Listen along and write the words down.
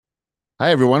Hi,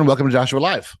 everyone. Welcome to Joshua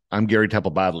Live. I'm Gary Temple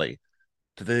Bodley.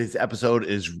 Today's episode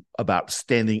is about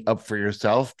standing up for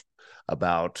yourself,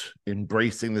 about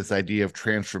embracing this idea of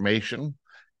transformation,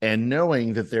 and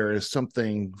knowing that there is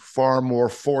something far more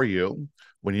for you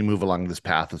when you move along this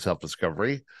path of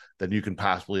self-discovery than you can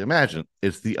possibly imagine.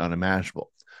 It's the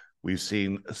unimaginable. We've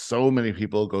seen so many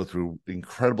people go through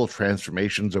incredible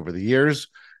transformations over the years,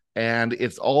 and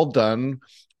it's all done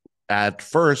at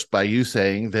first by you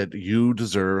saying that you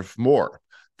deserve more,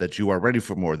 that you are ready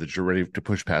for more, that you're ready to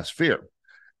push past fear.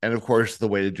 And of course, the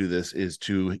way to do this is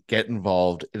to get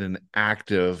involved in an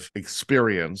active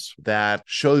experience that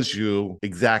shows you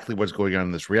exactly what's going on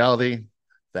in this reality,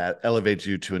 that elevates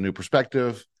you to a new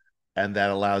perspective, and that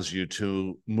allows you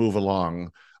to move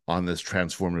along on this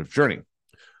transformative journey.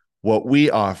 What we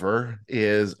offer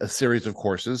is a series of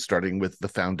courses, starting with the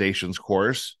foundations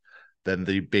course, then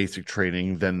the basic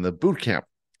training, then the boot camp,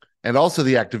 and also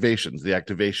the activations. The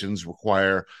activations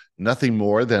require nothing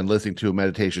more than listening to a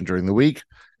meditation during the week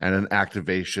and an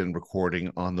activation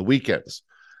recording on the weekends.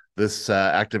 This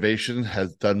activation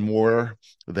has done more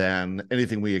than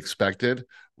anything we expected.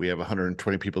 We have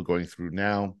 120 people going through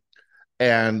now,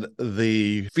 and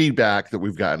the feedback that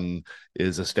we've gotten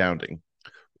is astounding.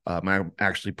 I'm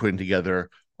actually putting together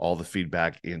all the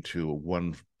feedback into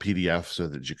one PDF so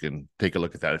that you can take a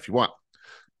look at that if you want.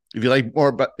 If you'd like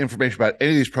more information about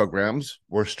any of these programs,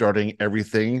 we're starting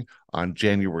everything on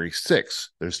January 6th.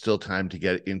 There's still time to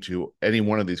get into any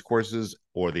one of these courses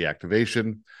or the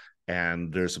activation,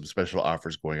 and there's some special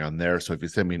offers going on there. So if you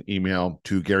send me an email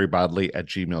to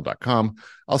garybodley@gmail.com,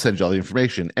 I'll send you all the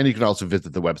information. And you can also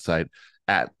visit the website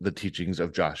at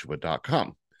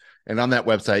theteachingsofjoshua.com. And on that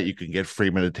website, you can get free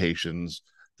meditations.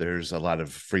 There's a lot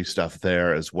of free stuff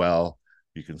there as well.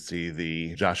 You can see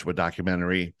the Joshua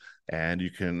documentary, and you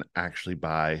can actually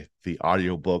buy the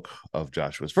audiobook of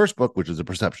Joshua's first book, which is A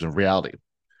Perception of Reality.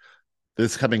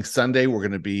 This coming Sunday, we're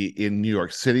going to be in New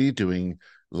York City doing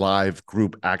live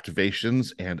group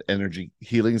activations and energy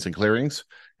healings and clearings.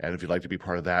 And if you'd like to be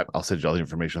part of that, I'll send you all the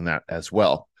information on that as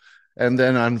well. And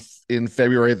then in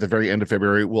February, at the very end of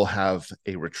February, we'll have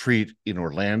a retreat in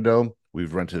Orlando.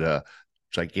 We've rented a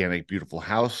gigantic, beautiful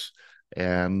house,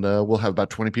 and we'll have about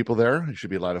 20 people there. It should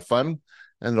be a lot of fun.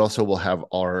 And also we'll have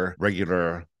our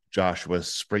regular Joshua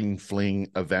Spring Fling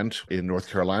event in North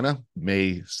Carolina,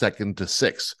 May 2nd to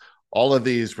 6th. All of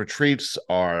these retreats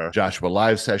are Joshua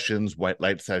Live sessions, white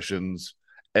light sessions,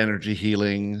 energy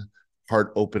healing,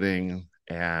 heart opening,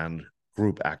 and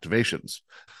group activations.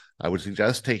 I would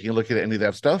suggest taking a look at any of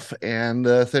that stuff and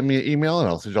send me an email and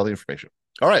I'll send you all the information.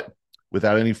 All right.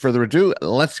 Without any further ado,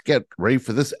 let's get ready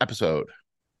for this episode.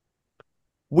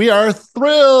 We are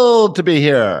thrilled to be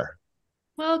here.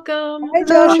 Welcome. Hi,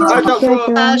 Joshua.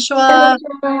 Hi, Joshua.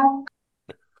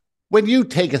 When you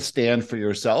take a stand for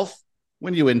yourself,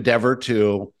 when you endeavor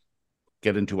to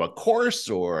get into a course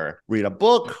or read a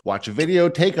book, watch a video,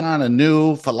 take on a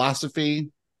new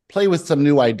philosophy, play with some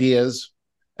new ideas,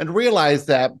 and realize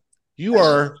that you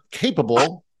are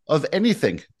capable of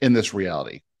anything in this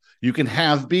reality. You can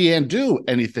have, be, and do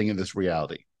anything in this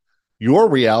reality. Your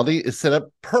reality is set up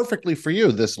perfectly for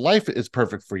you. This life is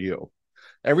perfect for you.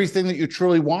 Everything that you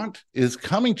truly want is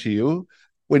coming to you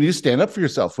when you stand up for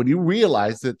yourself, when you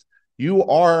realize that you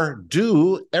are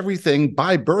due everything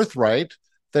by birthright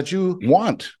that you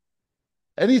want.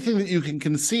 Anything that you can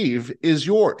conceive is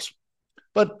yours.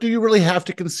 But do you really have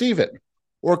to conceive it?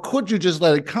 Or could you just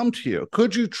let it come to you?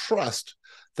 Could you trust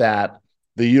that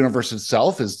the universe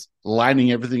itself is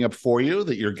lining everything up for you,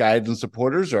 that your guides and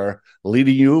supporters are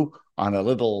leading you on a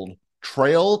little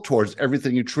trail towards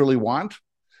everything you truly want?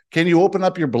 Can you open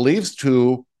up your beliefs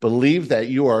to believe that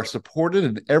you are supported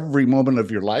in every moment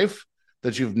of your life,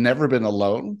 that you've never been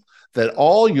alone, that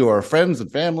all your friends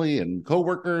and family and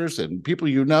coworkers and people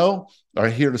you know are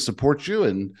here to support you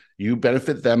and you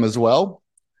benefit them as well?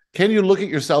 Can you look at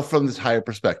yourself from this higher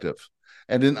perspective?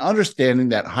 And in understanding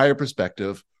that higher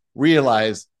perspective,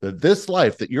 realize that this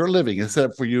life that you're living is set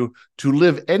up for you to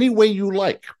live any way you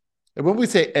like. And when we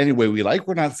say any way we like,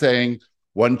 we're not saying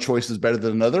one choice is better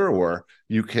than another, or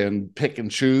you can pick and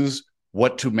choose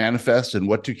what to manifest and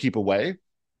what to keep away.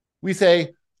 We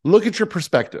say, look at your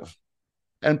perspective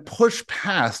and push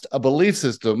past a belief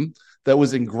system that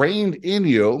was ingrained in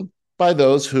you by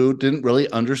those who didn't really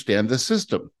understand the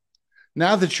system.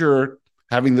 Now that you're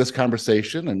having this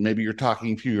conversation and maybe you're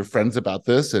talking to your friends about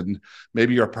this and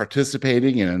maybe you're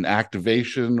participating in an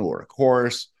activation or a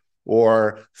course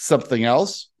or something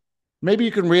else, maybe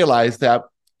you can realize that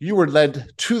you were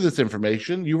led to this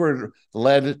information. You were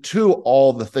led to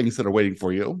all the things that are waiting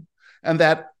for you. And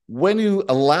that when you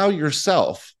allow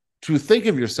yourself to think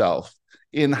of yourself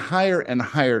in higher and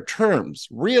higher terms,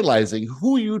 realizing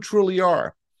who you truly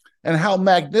are and how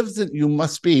magnificent you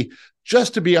must be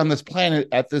just to be on this planet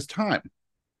at this time.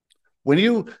 When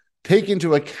you take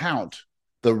into account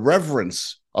the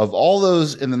reverence of all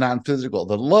those in the non-physical,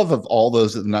 the love of all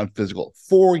those in the non-physical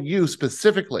for you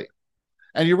specifically,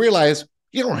 and you realize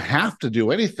you don't have to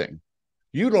do anything.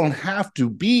 You don't have to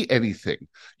be anything.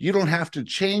 You don't have to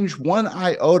change one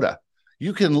iota.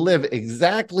 You can live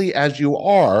exactly as you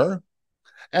are,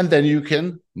 and then you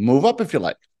can move up if you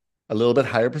like, a little bit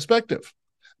higher perspective.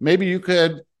 Maybe you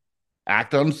could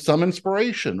act on some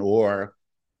inspiration or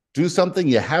do something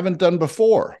you haven't done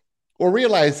before, or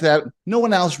realize that no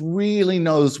one else really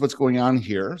knows what's going on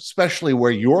here, especially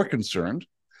where you're concerned,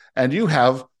 and you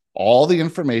have all the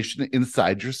information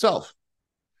inside yourself.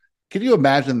 Can you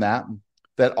imagine that?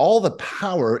 That all the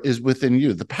power is within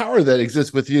you. The power that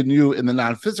exists within you in the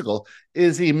non-physical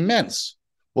is immense.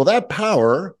 Well, that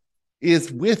power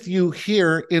is with you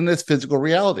here in this physical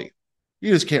reality.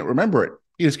 You just can't remember it.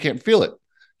 You just can't feel it.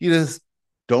 You just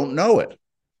don't know it.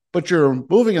 But you're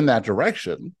moving in that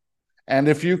direction. And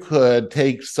if you could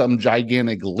take some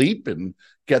gigantic leap and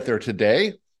get there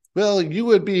today, well, you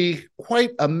would be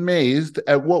quite amazed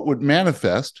at what would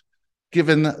manifest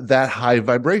given that high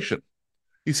vibration.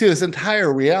 You see, this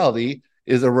entire reality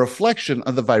is a reflection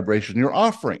of the vibration you're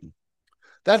offering.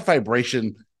 That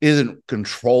vibration isn't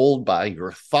controlled by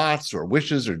your thoughts or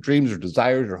wishes or dreams or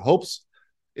desires or hopes.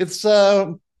 It's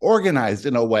organized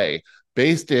in a way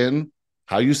based in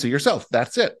how you see yourself.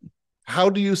 That's it. How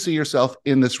do you see yourself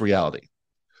in this reality?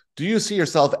 Do you see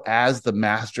yourself as the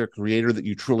master creator that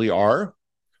you truly are?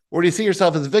 Or do you see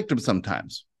yourself as a victim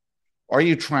sometimes? Are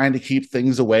you trying to keep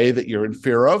things away that you're in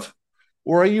fear of?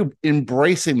 Or are you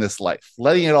embracing this life,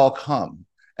 letting it all come,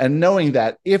 and knowing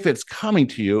that if it's coming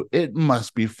to you, it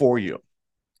must be for you?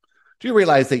 Do you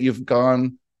realize that you've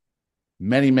gone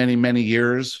many, many, many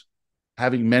years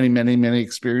having many, many, many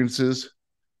experiences,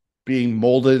 being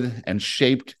molded and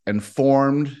shaped and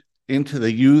formed into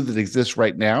the you that exists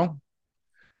right now,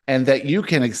 and that you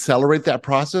can accelerate that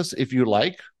process if you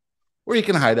like, or you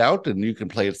can hide out and you can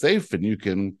play it safe and you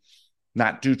can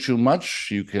not do too much,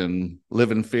 you can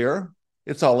live in fear.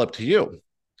 It's all up to you.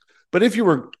 But if you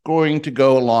were going to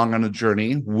go along on a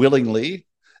journey willingly,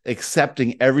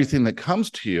 accepting everything that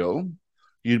comes to you,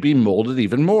 you'd be molded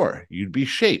even more. You'd be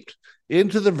shaped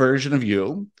into the version of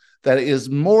you that is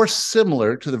more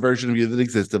similar to the version of you that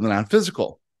exists in the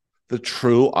non-physical, the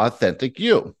true, authentic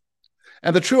you.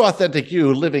 And the true, authentic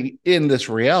you living in this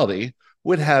reality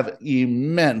would have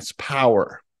immense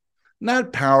power,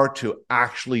 not power to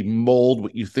actually mold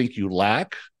what you think you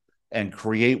lack and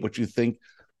create what you think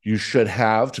you should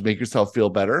have to make yourself feel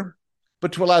better,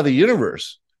 but to allow the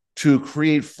universe to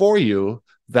create for you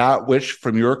that which,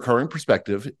 from your current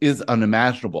perspective, is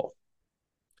unimaginable.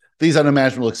 These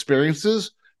unimaginable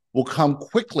experiences will come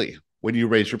quickly when you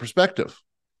raise your perspective.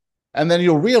 And then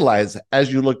you'll realize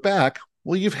as you look back,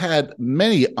 well, you've had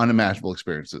many unimaginable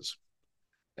experiences.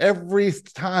 Every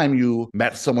time you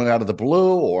met someone out of the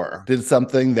blue or did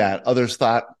something that others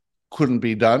thought couldn't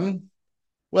be done,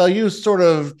 well, you sort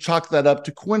of chalk that up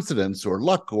to coincidence or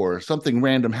luck or something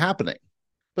random happening.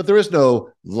 But there is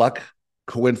no luck,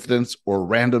 coincidence, or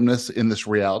randomness in this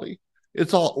reality.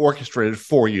 It's all orchestrated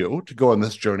for you to go on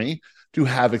this journey, to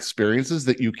have experiences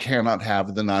that you cannot have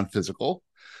in the non-physical,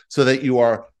 so that you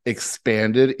are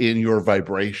expanded in your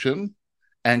vibration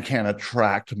and can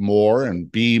attract more and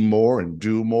be more and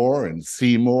do more and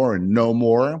see more and know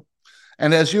more.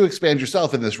 And as you expand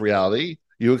yourself in this reality,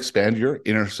 you expand your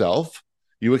inner self,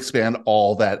 you expand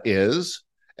all that is,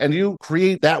 and you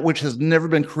create that which has never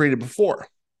been created before.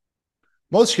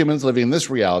 Most humans living in this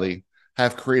reality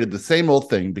have created the same old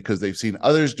thing because they've seen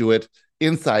others do it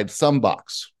inside some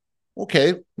box.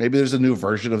 Okay, maybe there's a new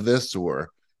version of this or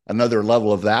another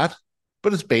level of that,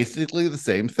 but it's basically the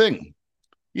same thing.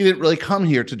 You didn't really come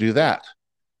here to do that.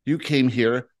 You came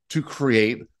here to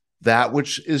create that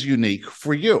which is unique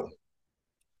for you.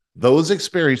 Those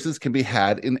experiences can be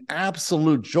had in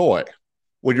absolute joy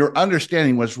when you're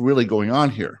understanding what's really going on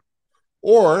here.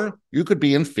 Or you could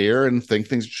be in fear and think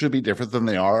things should be different than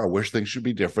they are, or wish things should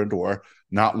be different, or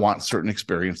not want certain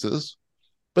experiences.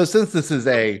 But since this is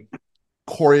a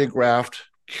choreographed,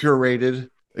 curated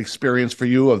experience for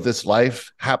you of this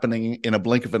life happening in a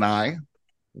blink of an eye,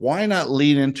 why not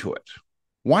lean into it?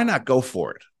 Why not go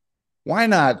for it? Why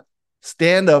not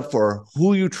stand up for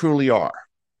who you truly are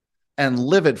and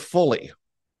live it fully?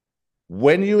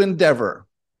 When you endeavor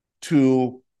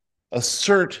to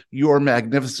assert your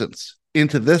magnificence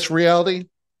into this reality,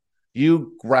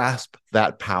 you grasp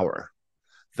that power.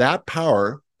 That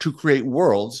power to create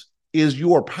worlds is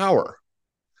your power.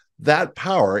 That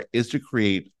power is to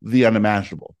create the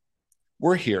unimaginable.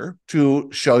 We're here to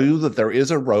show you that there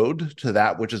is a road to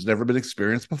that which has never been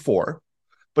experienced before,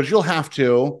 but you'll have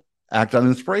to act on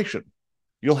inspiration.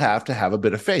 You'll have to have a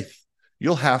bit of faith.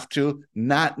 You'll have to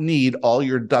not need all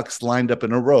your ducks lined up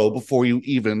in a row before you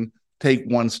even take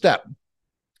one step.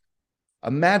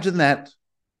 Imagine that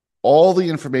all the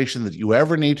information that you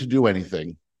ever need to do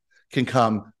anything can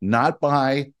come not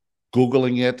by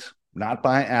Googling it, not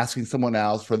by asking someone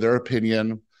else for their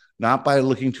opinion, not by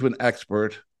looking to an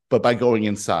expert, but by going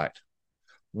inside.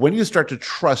 When you start to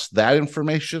trust that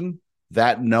information,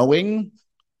 that knowing,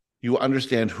 you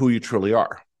understand who you truly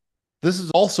are. This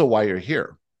is also why you're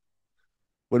here.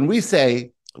 When we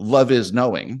say love is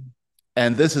knowing,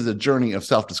 and this is a journey of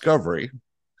self-discovery,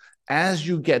 as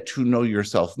you get to know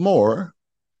yourself more,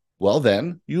 well,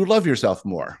 then you love yourself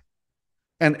more.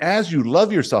 And as you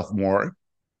love yourself more,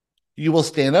 you will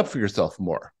stand up for yourself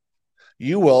more.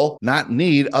 You will not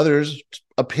need others'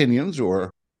 opinions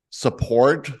or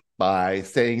support by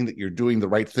saying that you're doing the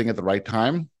right thing at the right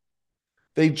time.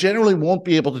 They generally won't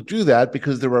be able to do that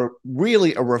because they're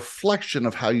really a reflection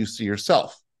of how you see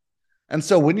yourself. And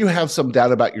so when you have some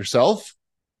doubt about yourself,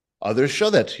 others show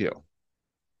that to you.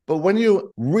 But when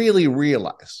you really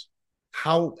realize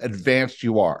how advanced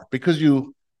you are, because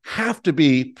you have to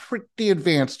be pretty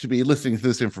advanced to be listening to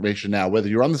this information now, whether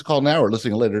you're on this call now or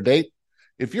listening at a later date,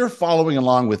 if you're following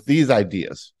along with these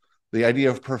ideas, the idea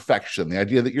of perfection, the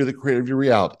idea that you're the creator of your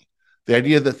reality, the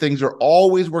idea that things are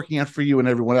always working out for you and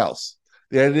everyone else,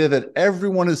 the idea that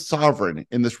everyone is sovereign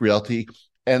in this reality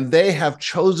and they have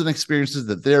chosen experiences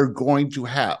that they're going to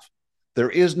have. There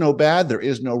is no bad, there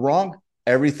is no wrong,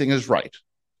 everything is right.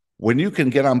 When you can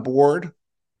get on board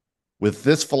with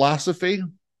this philosophy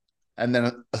and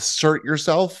then assert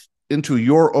yourself into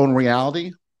your own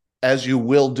reality, as you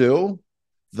will do,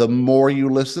 the more you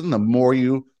listen, the more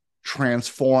you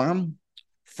transform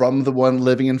from the one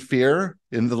living in fear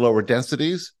in the lower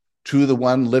densities to the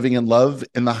one living in love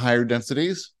in the higher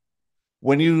densities.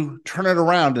 When you turn it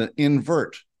around and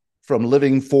invert from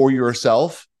living for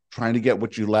yourself, trying to get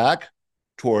what you lack,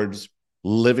 towards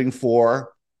living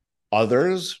for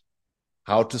others,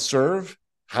 how to serve,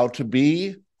 how to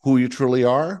be who you truly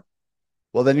are,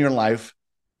 well, then your life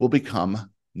will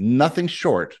become nothing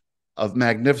short of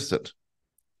magnificent.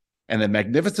 And a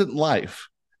magnificent life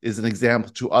is an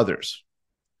example to others.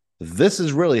 This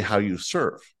is really how you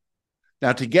serve.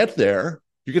 Now, to get there,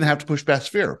 you're going to have to push past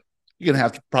fear. You're going to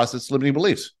have to process limiting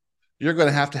beliefs. You're going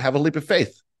to have a leap of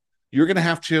faith. You're going to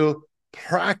have to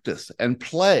practice and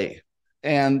play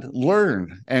and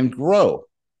learn and grow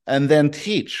and then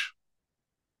teach.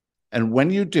 And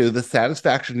when you do, the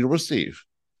satisfaction you'll receive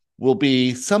will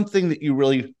be something that you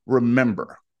really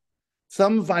remember,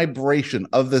 some vibration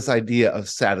of this idea of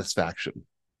satisfaction.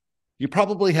 You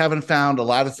probably haven't found a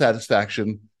lot of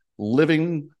satisfaction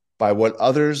living by what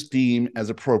others deem as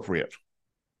appropriate.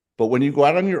 But when you go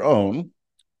out on your own,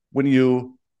 when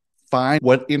you find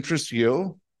what interests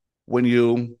you, when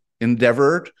you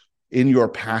endeavor in your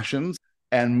passions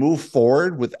and move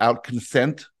forward without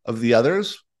consent of the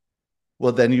others,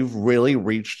 well, then you've really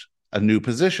reached a new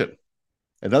position.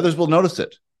 And others will notice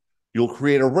it. You'll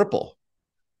create a ripple.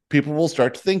 People will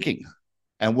start thinking.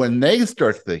 And when they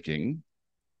start thinking,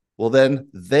 well, then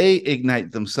they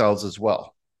ignite themselves as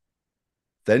well.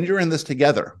 Then you're in this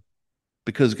together.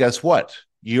 Because guess what?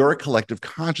 You're a collective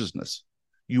consciousness.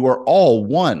 You are all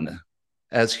one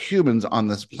as humans on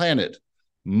this planet,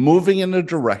 moving in a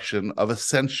direction of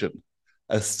ascension.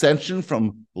 Ascension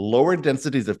from lower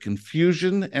densities of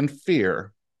confusion and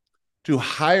fear to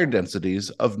higher densities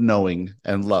of knowing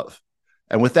and love.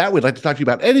 And with that, we'd like to talk to you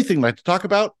about anything you'd like to talk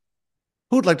about.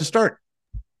 Who would like to start?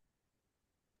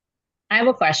 I have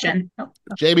a question.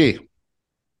 JB.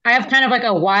 I have kind of like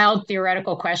a wild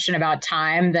theoretical question about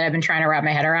time that I've been trying to wrap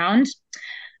my head around.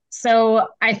 So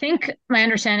I think my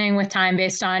understanding with time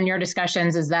based on your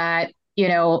discussions is that,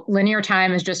 linear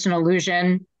time is just an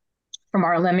illusion from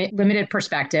our limited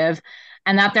perspective,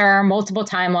 and that there are multiple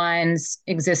timelines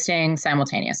existing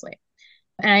simultaneously.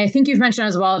 And I think you've mentioned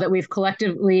as well that we've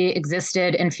collectively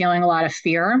existed in feeling a lot of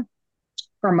fear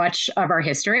for much of our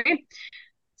history.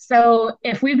 So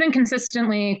if we've been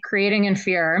consistently creating in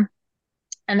fear,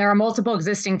 and there are multiple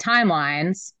existing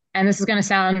timelines, and this is going to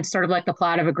sound sort of like the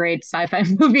plot of a great sci-fi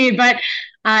movie, but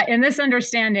in this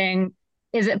understanding,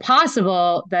 is it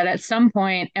possible that at some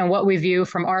point, and what we view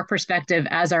from our perspective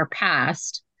as our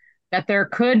past, that there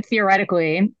could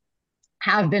theoretically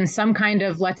have been some kind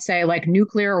of, let's say, like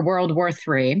nuclear World War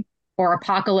III or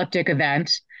apocalyptic event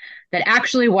that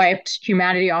actually wiped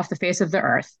humanity off the face of the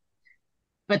earth?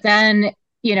 But then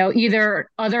either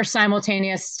other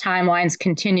simultaneous timelines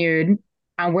continued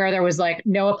where there was like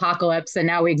no apocalypse and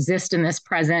now we exist in this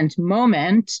present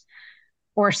moment,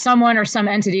 or someone or some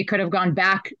entity could have gone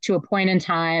back to a point in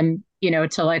time,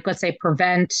 to like, let's say,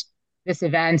 prevent this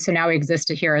event. So now we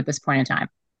exist here at this point in time.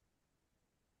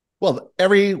 Well,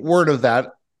 every word of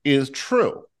that is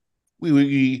true.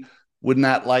 We would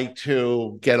not like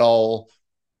to get all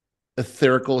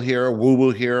etherical here,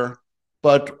 woo-woo here,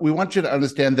 but we want you to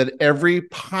understand that every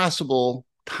possible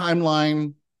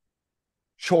timeline,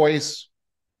 choice,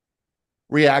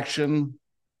 reaction,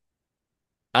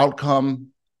 outcome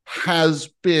has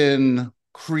been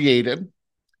created,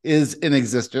 is in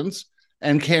existence,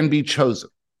 and can be chosen.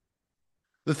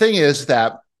 The thing is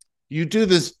that you do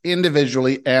this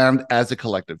individually and as a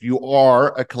collective. You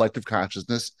are a collective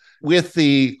consciousness with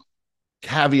the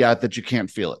caveat that you can't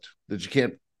feel it, that you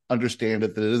can't understand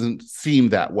it, that it doesn't seem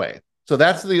that way. So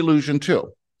that's the illusion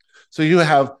too. So you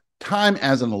have time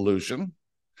as an illusion,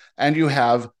 and you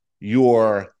have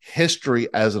your history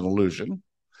as an illusion.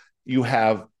 You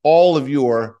have all of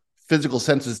your physical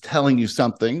senses telling you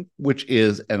something, which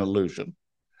is an illusion.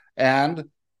 And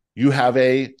you have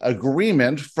a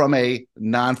agreement from a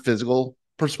non-physical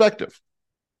perspective.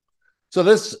 So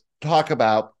let's talk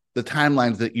about the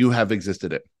timelines that you have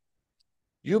existed in.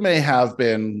 You may have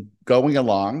been going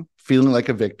along, feeling like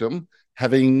a victim,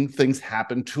 having things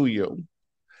happen to you,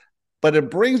 but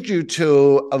it brings you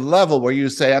to a level where you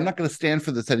say, I'm not going to stand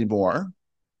for this anymore.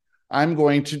 I'm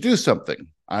going to do something.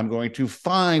 I'm going to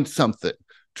find something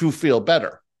to feel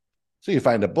better. So you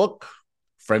find a book,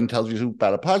 a friend tells you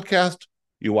about a podcast,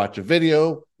 you watch a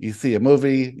video, you see a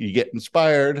movie, you get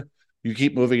inspired, you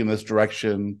keep moving in this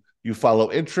direction, you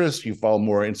follow interests, you follow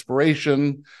more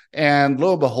inspiration, and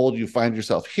lo and behold, you find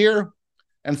yourself here,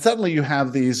 and suddenly you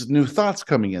have these new thoughts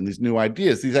coming in, these new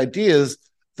ideas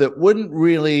that wouldn't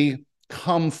really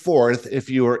come forth if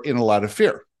you were in a lot of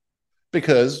fear,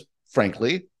 because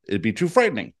frankly, it'd be too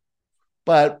frightening.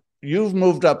 But you've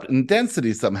moved up in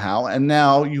density somehow, and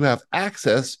now you have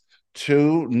access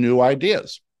to new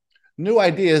ideas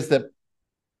that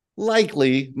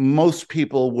likely most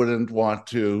people wouldn't want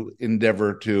to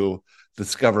endeavor to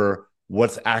discover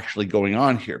what's actually going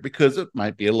on here, because it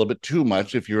might be a little bit too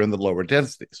much if you're in the lower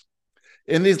densities.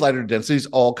 In these lighter densities,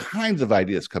 all kinds of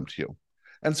ideas come to you.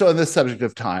 And so in this subject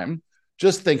of time,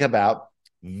 just think about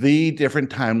the different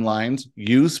timelines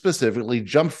you specifically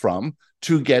jump from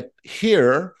to get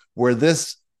here, where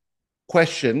this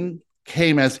question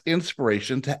came as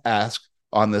inspiration to ask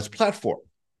on this platform.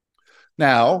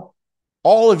 Now,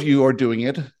 all of you are doing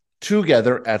it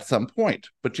together at some point,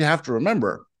 but you have to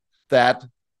remember that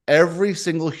every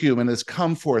single human has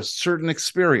come for a certain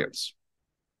experience.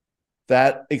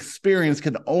 That experience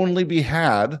can only be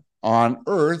had on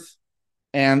Earth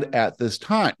and at this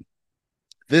time.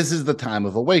 This is the time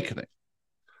of awakening.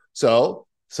 So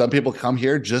some people come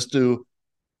here just to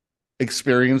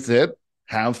experience it,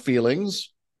 have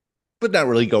feelings, but not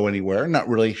really go anywhere, not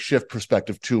really shift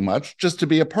perspective too much, just to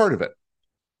be a part of it.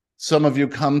 Some of you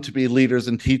come to be leaders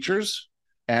and teachers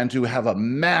and to have a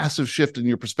massive shift in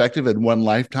your perspective in one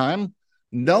lifetime,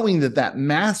 knowing that that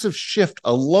massive shift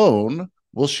alone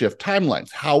will shift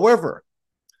timelines. However,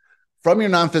 from your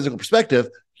non-physical perspective,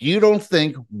 you don't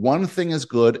think one thing is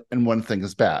good and one thing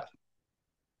is bad.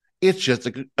 It's just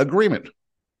an agreement.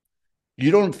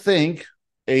 You don't think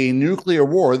a nuclear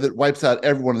war that wipes out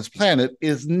everyone on this planet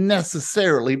is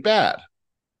necessarily bad.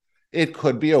 It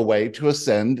could be a way to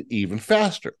ascend even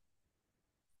faster.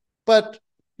 But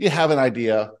you have an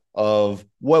idea of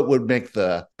what would make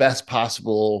the best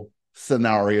possible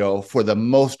scenario for the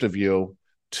most of you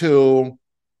to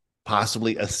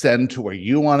possibly ascend to where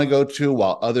you want to go to,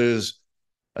 while others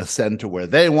ascend to where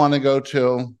they want to go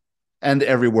to, and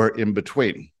everywhere in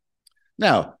between.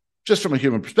 Now, just from a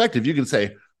human perspective, you can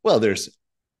say, well, there's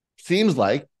seems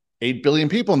like 8 billion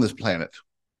people on this planet,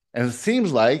 and it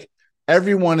seems like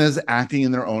everyone is acting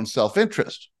in their own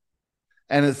self-interest.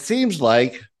 And it seems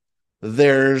like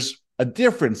there's a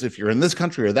difference if you're in this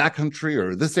country or that country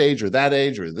or this age or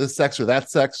this sex or that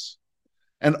sex.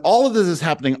 And all of this is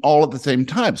happening all at the same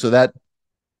time. So that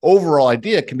overall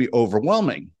idea can be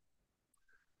overwhelming.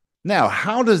 Now,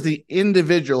 how does the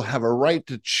individual have a right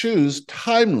to choose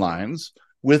timelines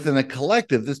within a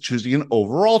collective that's choosing an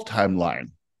overall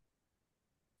timeline?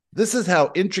 This is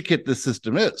how intricate this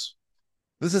system is.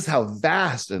 This is how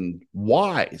vast and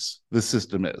wise the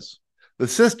system is. The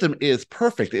system is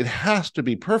perfect. It has to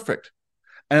be perfect.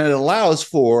 And it allows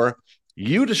for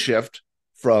you to shift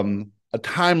from a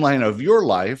timeline of your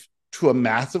life to a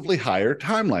massively higher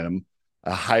timeline,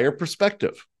 a higher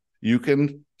perspective. You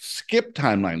can skip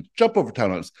timelines, jump over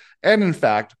timelines. And in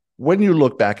fact, when you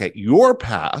look back at your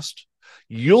past,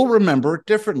 you'll remember it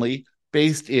differently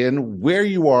based in where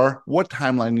you are, what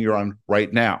timeline you're on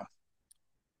right now.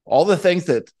 All the things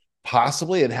that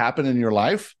possibly had happened in your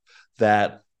life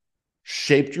that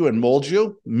shaped you and molded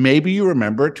you, maybe you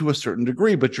remember it to a certain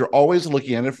degree, but you're always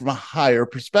looking at it from a higher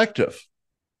perspective.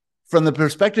 From the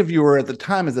perspective you were at the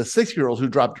time as a 6-year-old who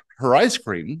dropped her ice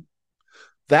cream,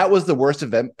 that was the worst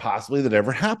event possibly that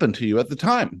ever happened to you at the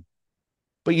time.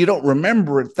 But you don't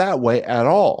remember it that way at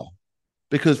all,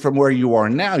 because from where you are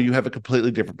now, you have a completely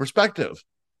different perspective.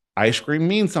 Ice cream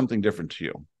means something different to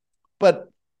you, but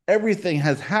everything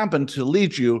has happened to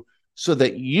lead you so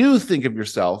that you think of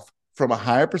yourself from a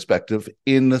higher perspective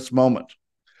in this moment,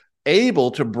 able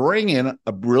to bring in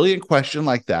a brilliant question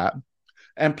like that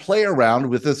and play around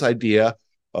with this idea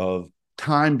of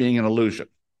time being an illusion.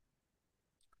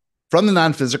 From the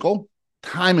non-physical,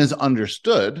 time is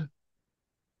understood,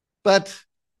 but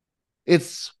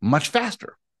it's much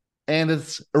faster and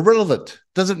it's irrelevant.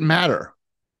 Doesn't matter.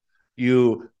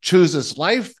 You choose this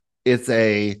life, it's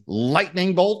a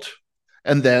lightning bolt,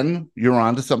 and then you're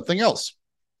on to something else.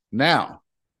 Now,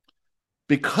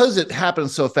 because it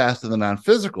happens so fast in the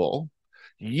non-physical,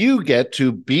 you get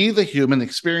to be the human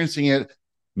experiencing it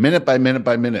minute by minute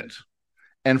by minute.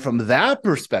 And from that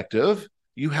perspective,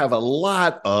 you have a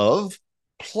lot of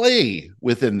play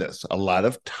within this, a lot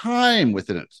of time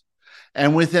within it.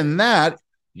 And within that,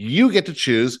 you get to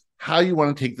choose how you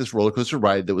want to take this roller coaster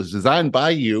ride that was designed by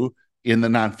you in the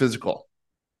non-physical.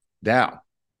 Now,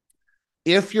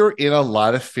 if you're in a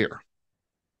lot of fear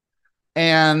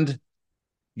and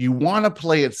you want to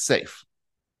play it safe,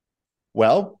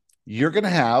 well, you're going to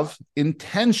have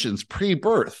intentions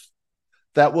pre-birth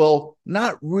that will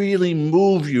not really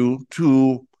move you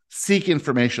to seek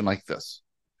information like this.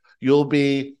 You'll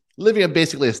be living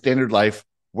basically a standard life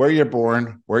where you're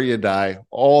born, where you die,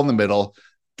 all in the middle,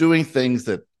 doing things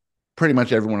that pretty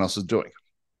much everyone else is doing.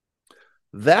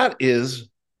 That is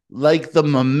like the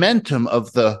momentum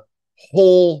of the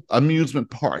whole amusement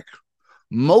park.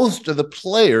 Most of the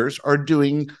players are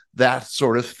doing that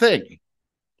sort of thing.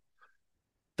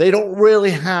 They don't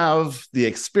really have the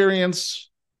experience,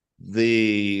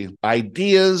 the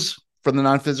ideas from the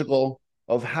non-physical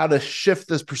of how to shift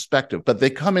this perspective, but they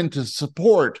come in to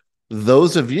support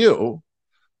those of you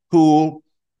who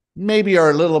maybe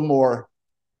are a little more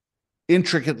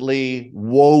intricately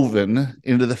woven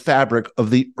into the fabric of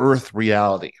the earth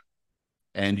reality.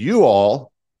 And you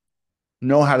all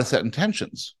know how to set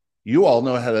intentions. You all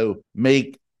know how to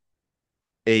make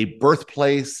a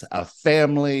birthplace, a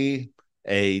family,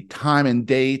 a time and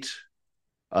date,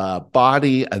 a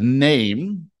body, a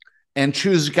name, and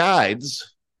choose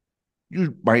guides.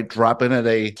 You might drop in at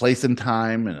a place and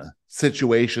time and a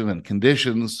situation and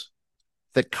conditions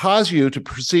that cause you to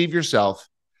perceive yourself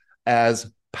as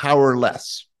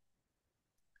powerless,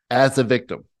 as a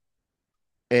victim,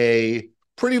 a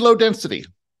pretty low density,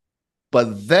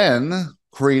 but then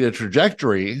create a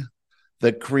trajectory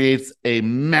that creates a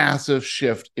massive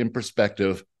shift in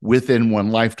perspective within one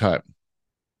lifetime.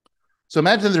 So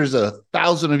imagine there's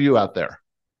 1,000 of you out there,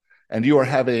 and you are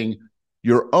having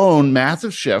your own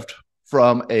massive shift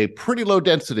from a pretty low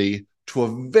density to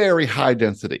a very high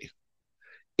density.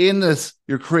 In this,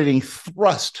 you're creating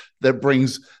thrust that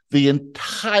brings the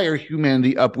entire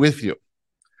humanity up with you.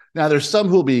 Now, there's some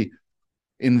who will be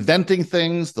inventing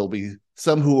things. There'll be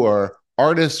some who are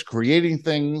artists creating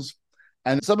things.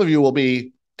 And some of you will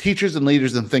be teachers and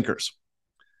leaders and thinkers,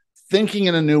 thinking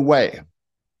in a new way.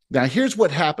 Now, here's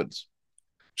what happens.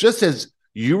 Just as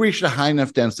you reach a high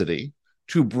enough density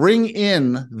to bring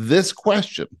in this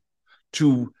question,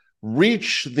 to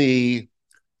reach the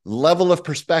level of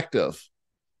perspective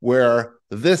where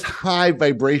this high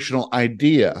vibrational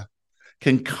idea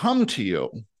can come to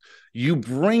you, you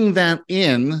bring that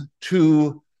in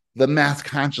to the mass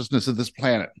consciousness of this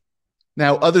planet.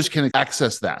 Now, others can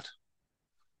access that.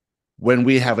 When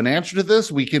we have an answer to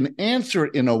this, we can answer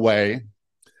it in a way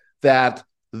that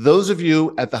those of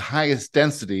you at the highest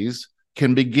densities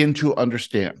can begin to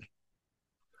understand.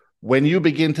 When you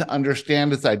begin to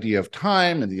understand this idea of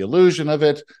time and the illusion of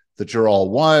it, that you're all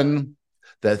one,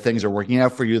 that things are working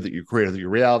out for you, that you created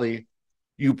your reality,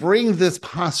 you bring this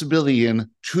possibility in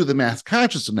to the mass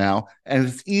consciousness now, and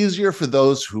it's easier for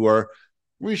those who are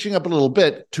reaching up a little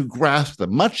bit to grasp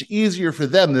them, much easier for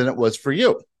them than it was for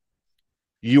you.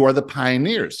 You are the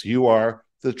pioneers. You are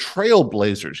the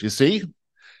trailblazers, you see?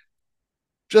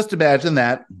 Just imagine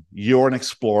that you're an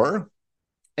explorer,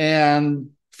 and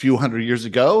a few hundred years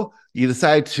ago, you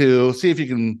decide to see if you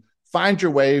can find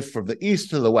your way from the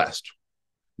east to the west.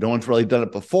 No one's really done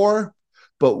it before,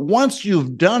 but once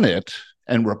you've done it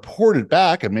and reported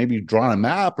back and maybe drawn a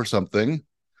map or something,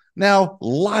 now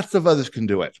lots of others can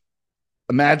do it.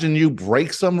 Imagine you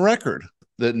break some record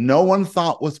that no one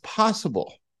thought was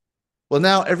possible. Well,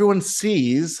 now everyone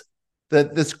sees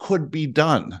that this could be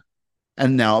done.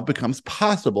 And now it becomes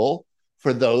possible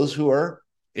for those who are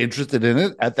interested in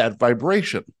it at that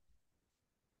vibration.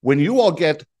 When you all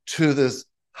get to this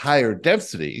higher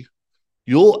density,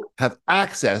 you'll have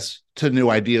access to new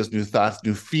ideas, new thoughts,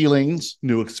 new feelings,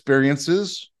 new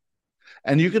experiences,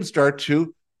 and you can start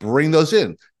to bring those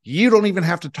in. You don't even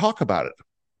have to talk about it.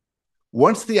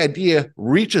 Once the idea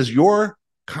reaches your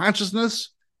consciousness,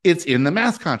 it's in the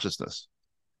mass consciousness.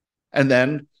 And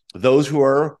then those who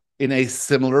are in a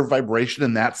similar vibration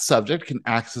in that subject can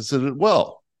access it as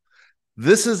well.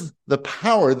 This is the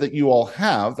power that you all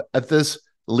have at this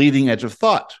leading edge of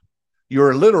thought.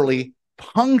 You're literally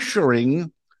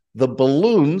puncturing the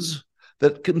balloons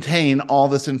that contain all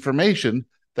this information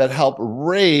that help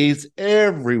raise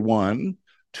everyone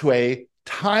to a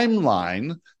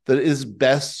timeline that is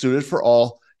best suited for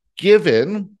all,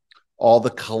 given all the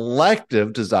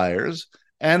collective desires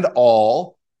and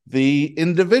all the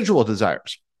individual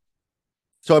desires.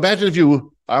 So imagine if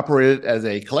you operated as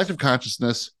a collective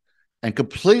consciousness and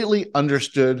completely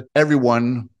understood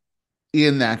everyone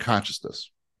in that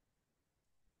consciousness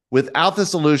without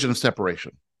this illusion of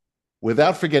separation,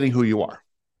 without forgetting who you are.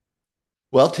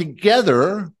 Well,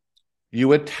 together, you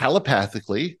would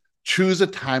telepathically choose a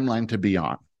timeline to be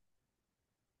on.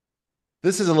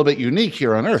 This is a little bit unique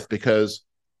here on Earth because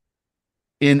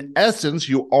in essence,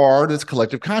 you are this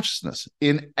collective consciousness.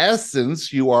 In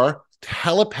essence, you are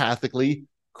telepathically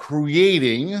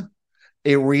creating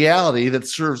a reality that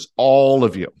serves all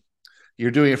of you.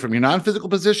 You're doing it from your non-physical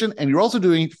position, and you're also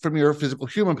doing it from your physical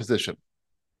human position.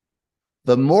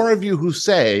 The more of you who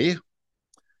say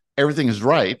everything is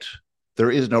right,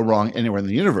 there is no wrong anywhere in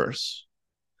the universe,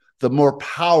 the more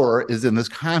power is in this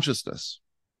consciousness.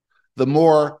 The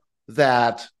more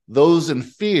that those in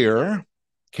fear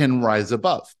can rise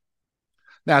above.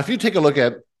 Now, if you take a look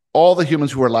at all the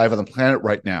humans who are alive on the planet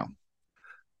right now,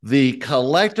 the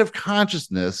collective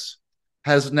consciousness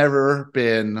has never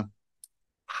been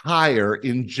higher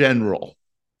in general.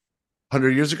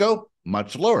 100 years ago,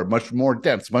 much lower, much more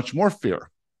dense, much more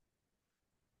fear.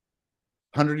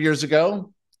 100 years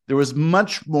ago, there was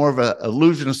much more of an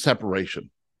illusion of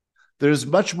separation. There's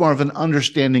much more of an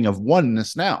understanding of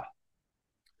oneness now.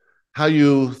 How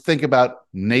you think about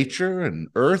nature and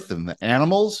earth and the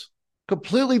animals,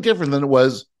 completely different than it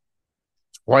was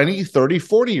 20, 30,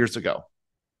 40 years ago.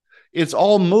 It's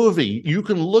all moving. You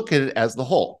can look at it as the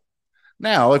whole.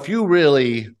 Now, if you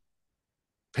really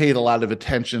paid a lot of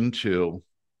attention to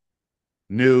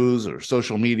news or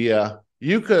social media,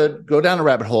 you could go down a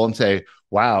rabbit hole and say,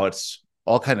 wow, it's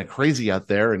all kind of crazy out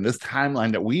there. And this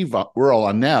timeline that we're all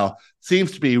on now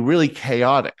seems to be really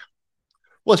chaotic.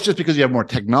 Well, it's just because you have more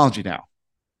technology now.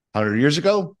 100 years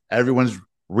ago, everyone's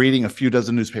reading a few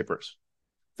dozen newspapers.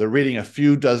 They're reading a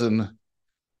few dozen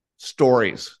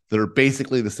stories that are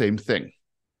basically the same thing.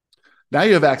 Now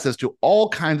you have access to all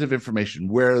kinds of information.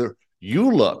 Where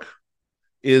you look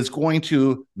is going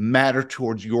to matter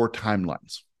towards your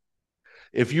timelines.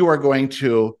 If you are going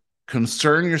to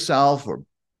concern yourself or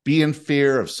be in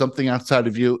fear of something outside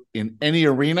of you in any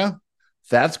arena,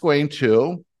 that's going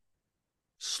to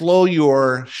slow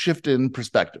your shift in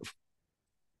perspective.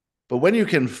 But when you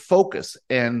can focus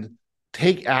and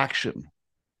take action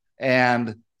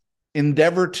and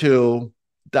endeavor to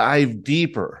dive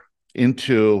deeper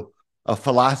into a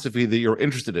philosophy that you're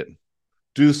interested in,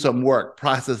 do some work,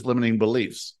 process limiting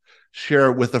beliefs,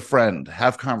 share it with a friend,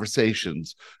 have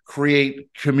conversations, create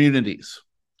communities,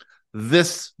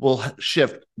 this will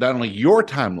shift not only your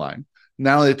timeline,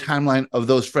 not only the timeline of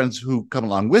those friends who come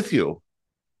along with you,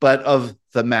 but of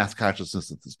the mass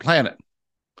consciousness of this planet.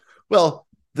 Well,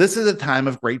 this is a time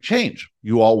of great change.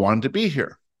 You all wanted to be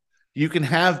here. You can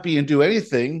have, be, and do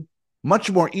anything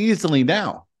much more easily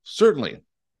now, certainly.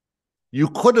 You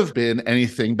could have been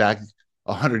anything back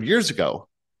 100 years ago,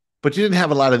 but you didn't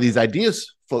have a lot of these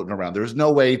ideas floating around. There's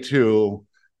no way to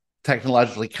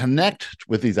technologically connect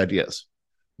with these ideas.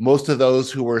 Most of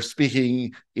those who were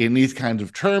speaking in these kinds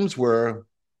of terms were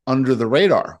under the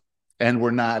radar and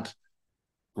were not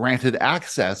granted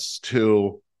access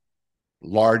to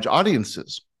large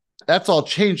audiences. That's all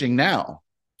changing now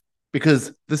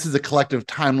because this is a collective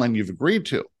timeline you've agreed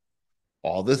to.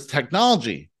 All this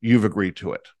technology, you've agreed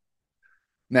to it.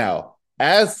 Now,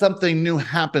 as something new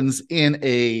happens in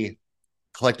a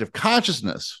collective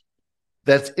consciousness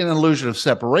that's in an illusion of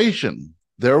separation,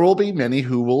 there will be many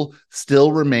who will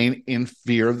still remain in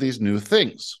fear of these new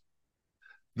things.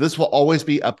 This will always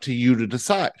be up to you to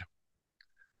decide.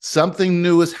 Something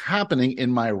new is happening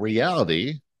in my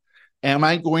reality. Am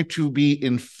I going to be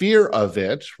in fear of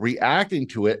it, reacting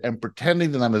to it, and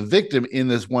pretending that I'm a victim in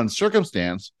this one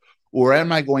circumstance? Or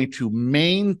am I going to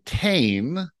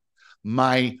maintain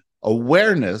my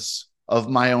awareness of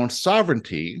my own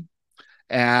sovereignty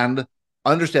and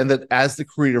understand that as the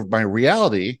creator of my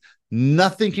reality,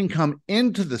 nothing can come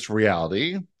into this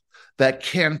reality that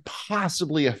can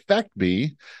possibly affect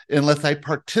me unless I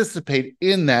participate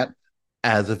in that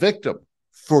as a victim,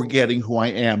 forgetting who I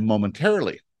am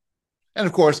momentarily. And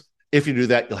of course, if you do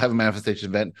that, you'll have a manifestation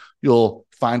event, you'll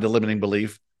find a limiting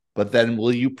belief, but then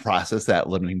will you process that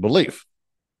limiting belief?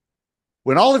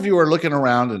 When all of you are looking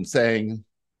around and saying,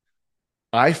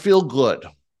 I feel good,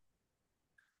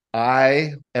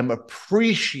 I am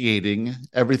appreciating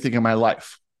everything in my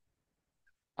life,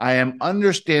 I am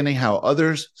understanding how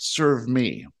others serve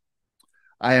me,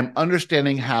 I am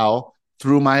understanding how,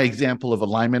 through my example of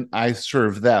alignment, I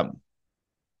serve them.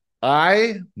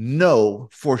 I know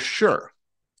for sure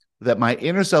that my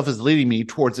inner self is leading me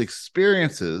towards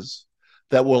experiences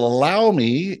that will allow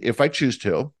me, if I choose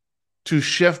to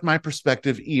shift my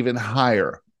perspective even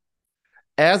higher.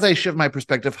 As I shift my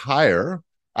perspective higher,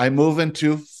 I move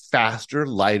into faster,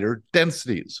 lighter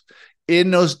densities. In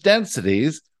those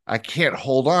densities, I can't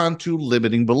hold on to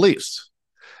limiting beliefs.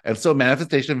 And so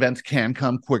manifestation events can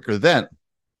come quicker then.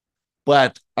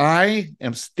 But I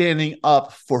am standing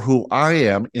up for who I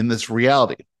am in this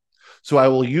reality. So I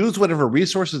will use whatever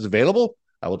resources available.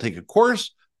 I will take a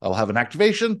course. I will have an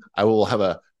activation. I will have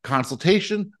a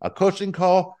consultation, a coaching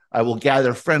call. I will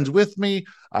gather friends with me.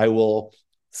 I will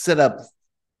set up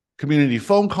community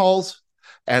phone calls,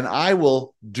 and I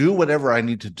will do whatever I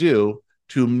need to do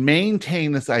to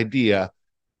maintain this idea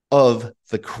of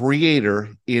the creator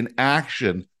in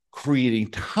action, creating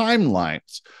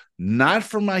timelines, not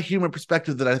from my human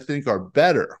perspective that I think are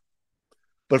better,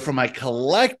 but from my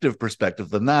collective perspective,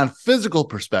 the non-physical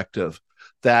perspective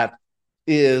that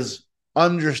is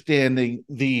understanding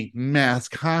the mass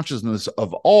consciousness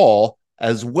of all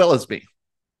as well as me.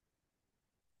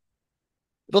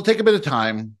 It'll take a bit of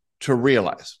time to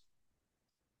realize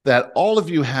that all of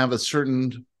you have a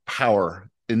certain power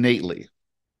innately.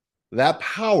 That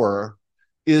power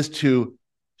is to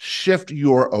shift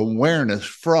your awareness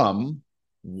from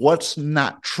what's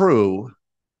not true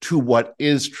to what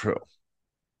is true.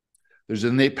 There's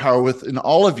an innate power within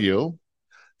all of you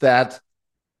that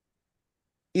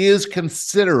is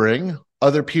considering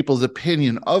other people's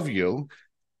opinion of you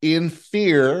in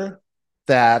fear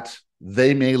that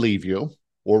they may leave you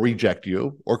or reject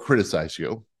you or criticize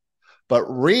you, but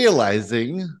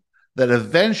realizing that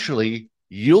eventually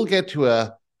you'll get to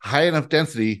a high enough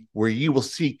density where you will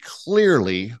see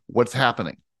clearly what's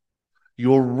happening.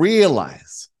 You'll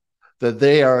realize that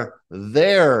they are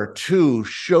there to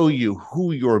show you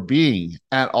who you're being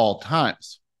at all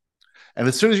times. And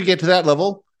as soon as you get to that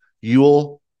level,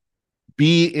 you'll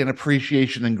be in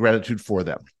appreciation and gratitude for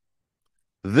them.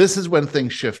 This is when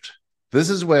things shift. This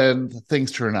is when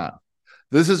things turn on.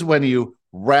 This is when you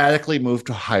radically move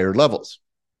to higher levels.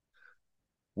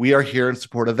 We are here in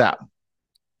support of that.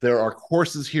 There are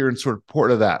courses here in support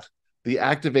of that. The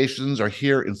activations are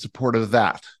here in support of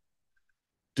that.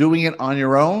 Doing it on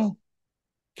your own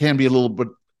can be a little bit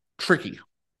tricky.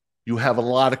 You have a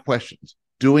lot of questions.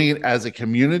 Doing it as a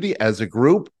community, as a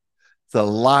group, it's a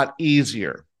lot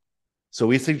easier. So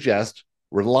we suggest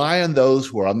rely on those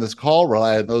who are on this call,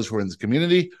 rely on those who are in this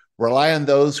community, rely on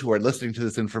those who are listening to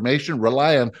this information,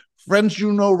 rely on friends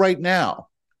you know right now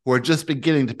who are just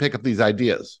beginning to pick up these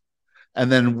ideas,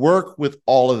 and then work with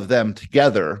all of them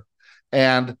together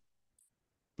and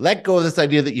let go of this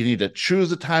idea that you need to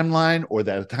choose a timeline or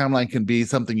that a timeline can be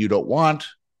something you don't want,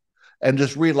 and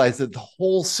just realize that the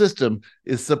whole system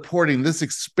is supporting this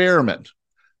experiment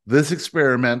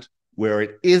where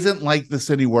it isn't like this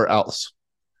anywhere else.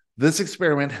 This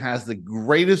experiment has the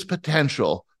greatest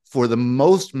potential for the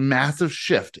most massive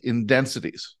shift in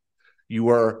densities. You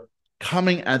are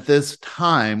coming at this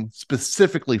time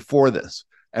specifically for this.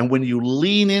 And when you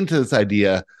lean into this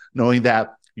idea, knowing that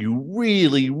you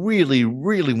really, really,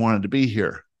 really wanted to be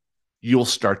here, you'll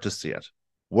start to see it.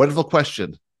 Wonderful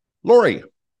question. Lori.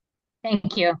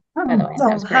 Thank you. By the way,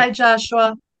 that was great. Hi,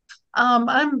 Joshua.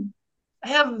 I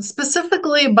have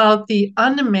specifically about the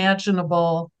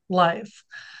unimaginable life.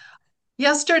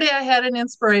 Yesterday, I had an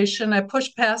inspiration. I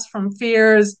pushed past from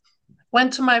fears,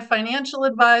 went to my financial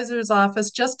advisor's office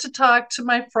just to talk to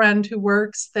my friend who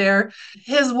works there.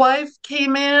 His wife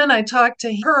came in, I talked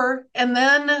to her, and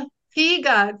then he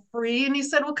got free and he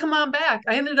said, well, come on back.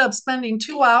 I ended up spending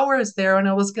 2 hours there and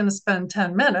I was going to spend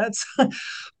 10 minutes.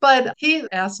 But he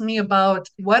asked me about,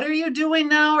 what are you doing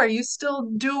now? Are you still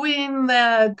doing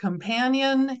that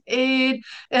companion aid?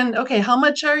 And okay, how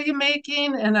much are you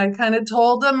making? And I kind of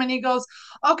told him, and he goes,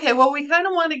 okay, well, we kind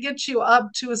of want to get you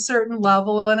up to a certain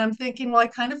level. And I'm thinking, well, I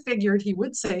kind of figured he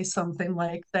would say something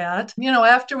like that.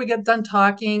 After we get done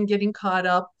talking, getting caught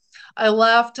up, I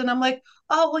left and I'm like,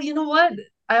 oh, well, you know what?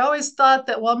 I always thought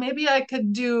that, well, maybe I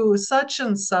could do such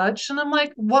and such. And I'm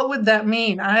like, what would that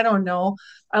mean? I don't know.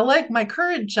 I like my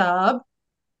current job,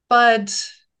 but,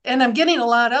 and I'm getting a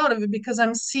lot out of it because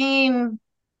I'm seeing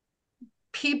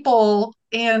people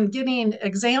and getting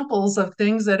examples of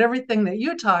things that everything that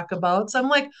you talk about. So I'm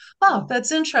like, oh,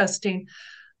 that's interesting.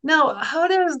 Now, how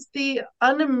does the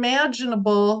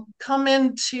unimaginable come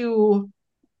into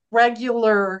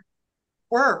regular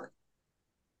work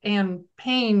and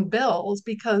paying bills?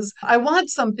 Because I want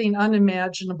something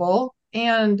unimaginable.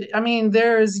 And I mean,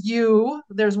 there's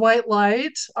white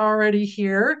light already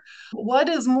here. What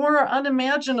is more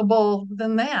unimaginable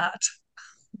than that?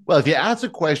 Well, if you ask a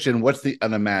question, what's the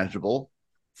unimaginable,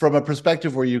 from a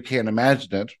perspective where you can't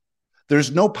imagine it,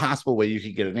 there's no possible way you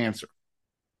could get an answer.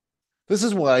 This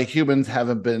is why humans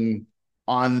haven't been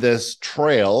on this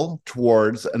trail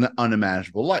towards an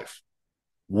unimaginable life.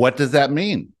 What does that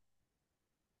mean?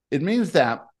 It means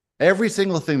that every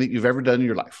single thing that you've ever done in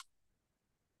your life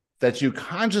that you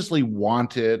consciously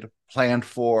wanted, planned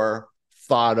for,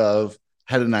 thought of,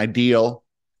 had an ideal,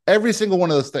 every single one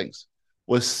of those things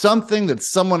was something that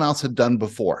someone else had done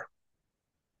before.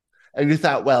 And you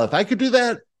thought, well, if I could do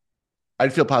that,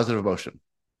 I'd feel positive emotion.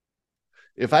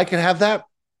 If I could have that,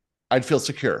 I'd feel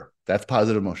secure. That's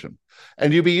positive emotion.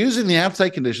 And you'd be using the outside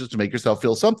conditions to make yourself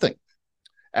feel something.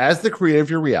 As the creator of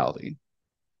your reality,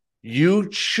 you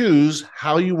choose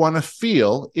how you want to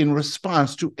feel in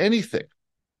response to anything.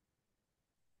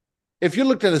 If you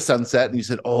looked at a sunset and you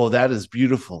said, oh, that is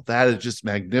beautiful, that is just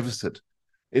magnificent,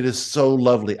 it is so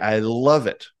lovely, I love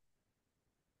it.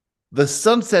 The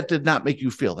sunset did not make you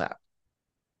feel that.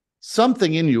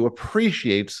 Something in you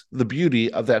appreciates the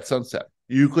beauty of that sunset.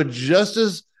 You could just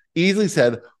as easily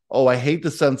said, oh, I hate the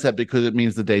sunset because it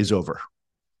means the day's over.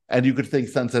 And you could think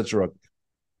sunsets are ugly.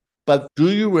 But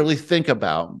do you really think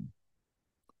about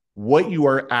what you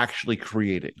are actually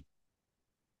creating?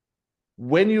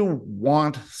 When you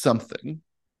want something,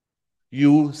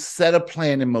 you set a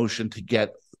plan in motion to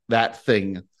get that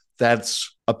thing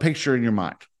that's a picture in your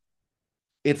mind.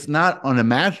 It's not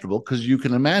unimaginable because you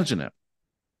can imagine it.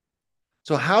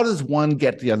 So how does one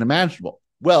get the unimaginable?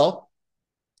 Well,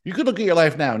 you could look at your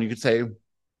life now and you could say,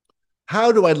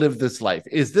 how do I live this life?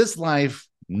 Is this life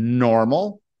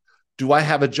normal? Do I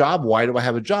have a job? Why do I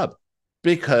have a job?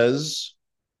 Because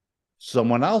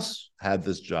someone else had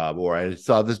this job, or I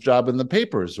saw this job in the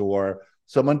papers, or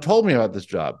someone told me about this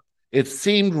job. It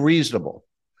seemed reasonable.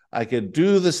 I could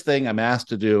do this thing I'm asked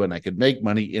to do, and I could make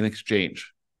money in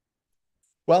exchange.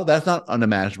 Well, that's not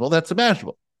unimaginable. That's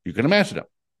imaginable. You can imagine it.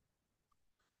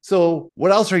 So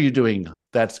what else are you doing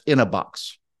that's in a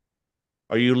box?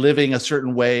 Are you living a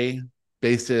certain way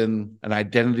based in an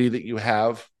identity that you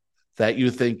have that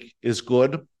you think is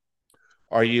good?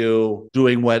 Are you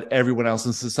doing what everyone else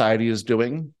in society is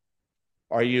doing?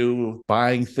 Are you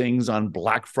buying things on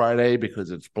Black Friday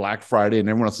because it's Black Friday and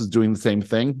everyone else is doing the same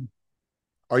thing?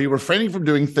 Are you refraining from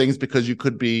doing things because you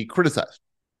could be criticized?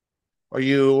 Are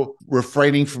you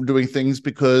refraining from doing things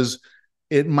because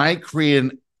it might create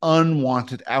an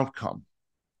unwanted outcome?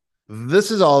 This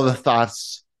is all the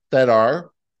thoughts that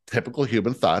are typical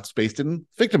human thoughts based in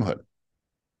victimhood.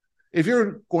 If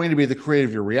you're going to be the creator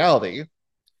of your reality,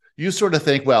 you sort of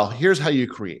think, well, here's how you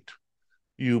create.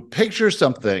 You picture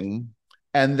something,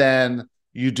 and then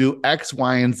you do X,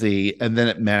 Y, and Z, and then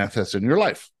it manifests in your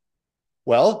life.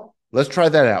 Well, let's try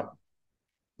that out.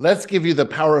 Let's give you the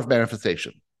power of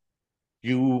manifestation.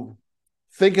 You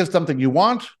think of something you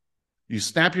want, you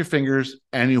snap your fingers,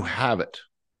 and you have it.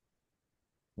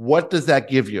 What does that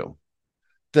give you?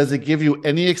 Does it give you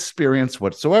any experience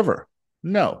whatsoever?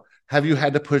 No. Have you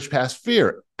had to push past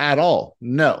fear at all?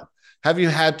 No. Have you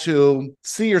had to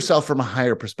see yourself from a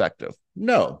higher perspective?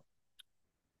 No.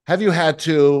 Have you had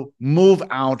to move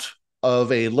out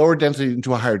of a lower density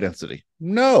into a higher density?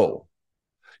 No.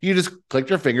 You just clicked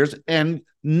your fingers and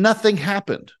nothing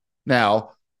happened.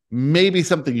 Now, maybe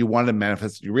something you want to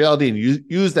manifest in your reality and you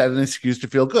use that as an excuse to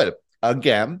feel good.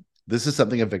 Again, this is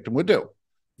something a victim would do.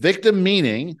 Victim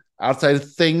meaning outside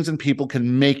of things and people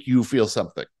can make you feel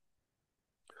something.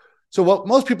 So what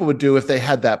most people would do if they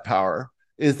had that power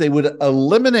is they would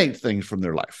eliminate things from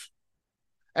their life.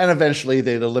 And eventually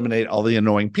they'd eliminate all the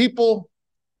annoying people.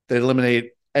 They'd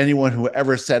eliminate anyone who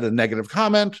ever said a negative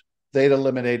comment. They'd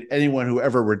eliminate anyone who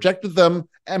ever rejected them.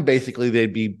 And basically,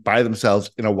 they'd be by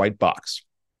themselves in a white box.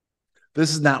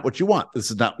 This is not what you want. This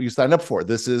is not what you signed up for.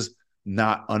 This is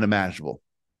not unimaginable.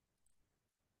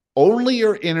 Only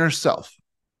your inner self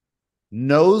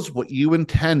knows what you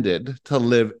intended to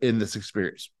live in this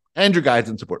experience, and your guides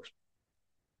and supporters.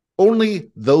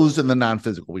 Only those in the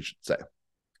non-physical, we should say.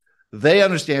 They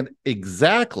understand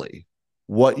exactly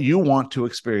what you want to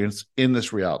experience in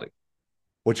this reality.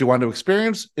 What you want to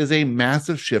experience is a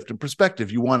massive shift in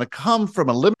perspective. You want to come from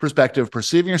a limited perspective,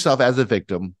 perceiving yourself as a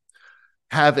victim,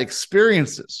 have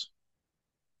experiences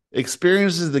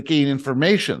that gain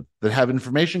information, that have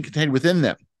information contained within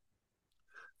them,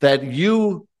 that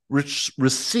you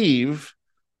receive,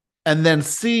 and then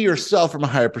see yourself from a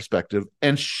higher perspective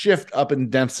and shift up in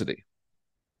density.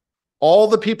 All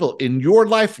the people in your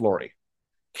life, Lori,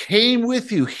 came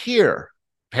with you here,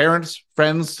 parents,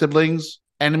 friends, siblings,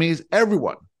 enemies,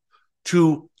 everyone,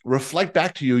 to reflect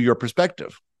back to you your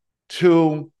perspective,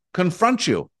 to confront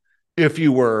you if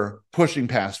you were pushing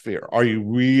past fear. Are you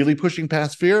really pushing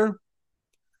past fear?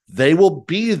 They will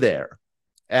be there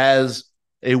as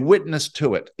a witness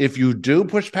to it. If you do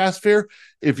push past fear,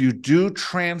 if you do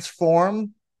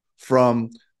transform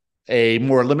from a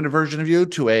more limited version of you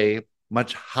to a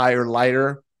much higher,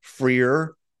 lighter,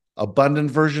 freer,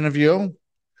 abundant version of you,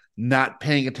 not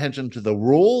paying attention to the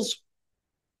rules,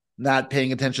 not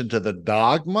paying attention to the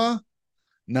dogma,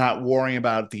 not worrying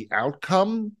about the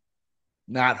outcome,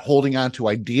 not holding on to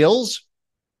ideals,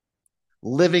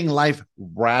 living life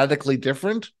radically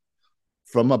different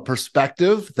from a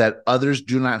perspective that others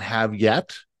do not have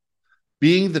yet,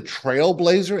 being the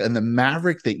trailblazer and the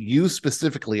maverick that you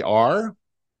specifically are,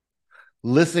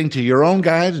 listening to your own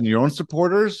guides and your own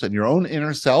supporters and your own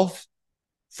inner self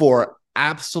for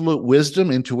absolute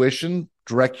wisdom, intuition,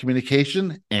 direct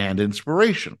communication, and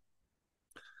inspiration.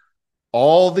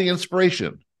 All the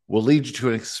inspiration will lead you to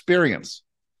an experience.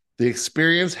 The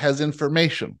experience has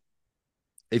information.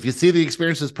 If you see the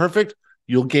experience as perfect,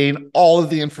 you'll gain all of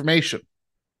the information.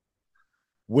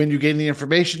 When you gain the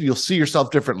information, you'll see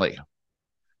yourself differently.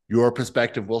 Your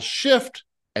perspective will shift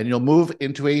and you'll move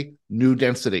into a new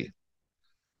density.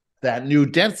 That new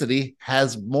density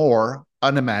has more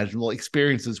unimaginable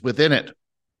experiences within it.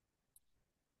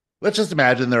 Let's just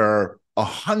imagine there are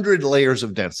 100 layers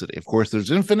of density. Of course,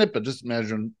 there's infinite, but just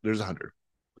imagine there's 100.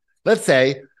 Let's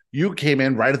say you came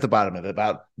in right at the bottom of it,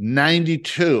 about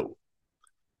 92,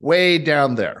 way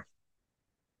down there.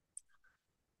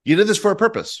 You did this for a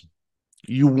purpose.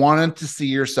 You wanted to see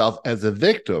yourself as a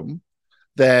victim,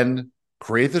 then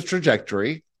create this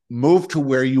trajectory, move to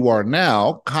where you are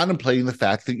now, contemplating the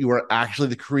fact that you are actually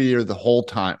the creator the whole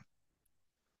time.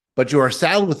 But you are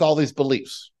saddled with all these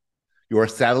beliefs. You are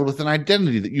saddled with an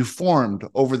identity that you formed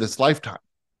over this lifetime.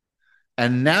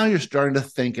 And now you're starting to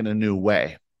think in a new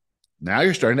way. Now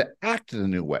you're starting to act in a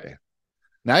new way.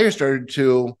 Now you're starting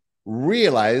to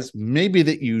realize maybe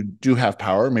that you do have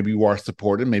power. Maybe you are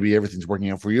supported. Maybe everything's working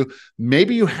out for you.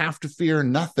 Maybe you have to fear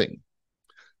nothing.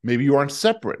 Maybe you aren't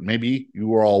separate. Maybe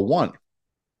you are all one.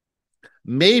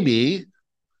 Maybe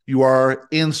you are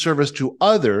in service to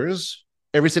others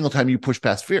every single time you push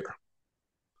past fear.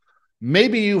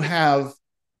 Maybe you have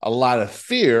a lot of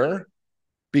fear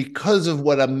because of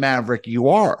what a maverick you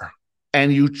are,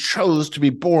 and you chose to be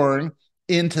born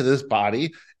into this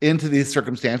body, into these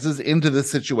circumstances, into this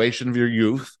situation of your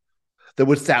youth that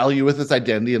would saddle you with this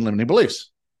identity and limiting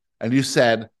beliefs. And you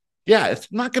said, yeah,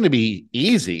 it's not going to be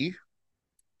easy,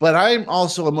 but I'm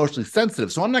also emotionally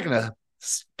sensitive, so I'm not going to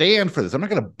stand for this. I'm not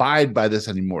going to abide by this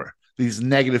anymore. These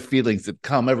negative feelings that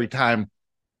come every time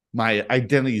my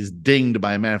identity is dinged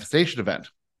by a manifestation event.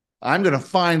 I'm going to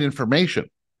find information.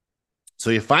 So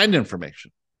you find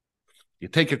information. You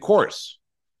take a course.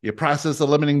 You process a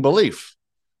limiting belief.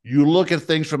 You look at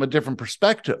things from a different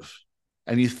perspective.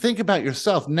 And you think about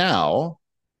yourself now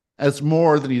as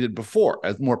more than you did before,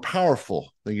 as more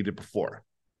powerful than you did before.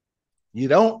 You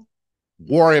don't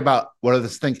worry about what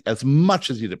others think as much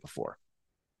as you did before.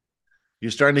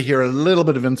 You're starting to hear a little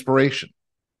bit of inspiration.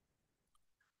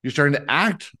 You're starting to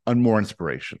act on more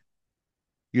inspiration.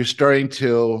 You're starting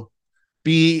to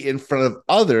be in front of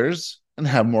others and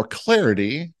have more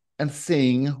clarity and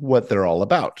seeing what they're all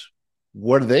about.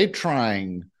 What are they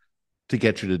trying to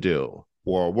get you to do?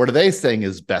 Or what are they saying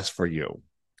is best for you?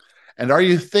 And are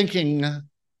you thinking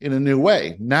in a new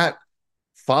way, not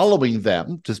following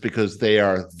them just because they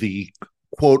are the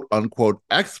quote unquote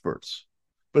experts,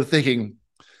 but thinking,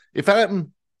 if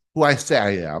I'm who I say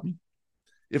I am,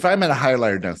 if I'm at a higher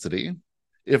lighter density,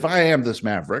 if I am this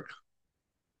maverick,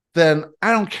 then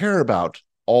I don't care about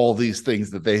all these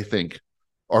things that they think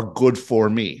are good for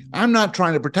me. I'm not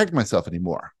trying to protect myself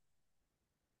anymore.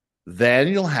 Then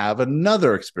you'll have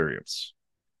another experience,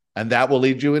 and that will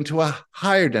lead you into a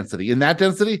higher density. In that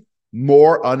density,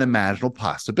 more unimaginable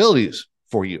possibilities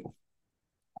for you.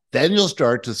 Then you'll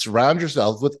start to surround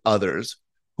yourself with others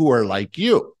who are like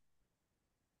you.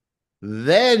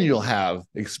 Then you'll have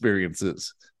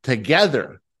experiences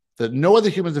together that no other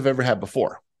humans have ever had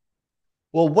before.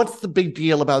 Well, what's the big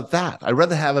deal about that? I'd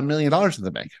rather have $1 million in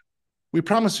the bank. We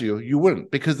promise you, you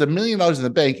wouldn't, because the $1 million in the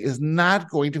bank is not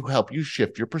going to help you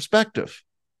shift your perspective.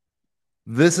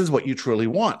 This is what you truly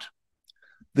want.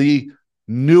 The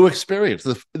new experience,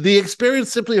 the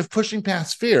experience simply of pushing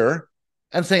past fear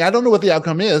and saying, I don't know what the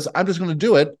outcome is. I'm just going to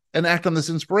do it and act on this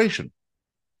inspiration,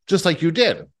 just like you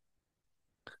did.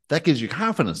 That gives you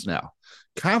confidence now.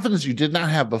 Confidence you did not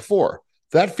have before.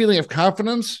 That feeling of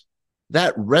confidence,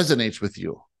 that resonates with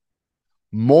you.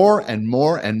 More and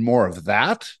more and more of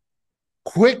that,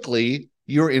 quickly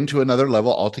you're into another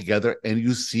level altogether, and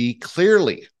you see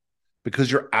clearly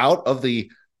because you're out of the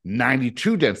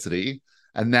 92 density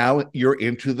and now you're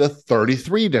into the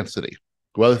 33 density.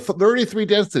 Well, the 33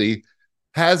 density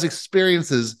has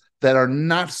experiences that are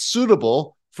not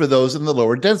suitable for those in the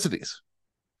lower densities,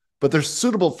 but they're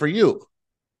suitable for you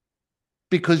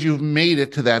because you've made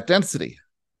it to that density.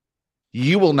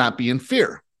 You will not be in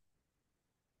fear.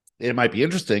 It might be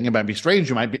interesting. It might be strange.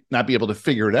 You might not be able to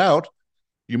figure it out.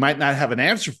 You might not have an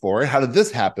answer for it. How did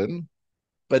this happen?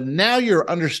 But now you're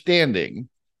understanding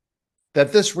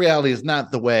that this reality is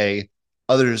not the way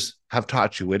others have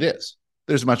taught you it is.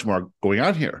 There's much more going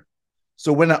on here.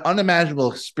 So when an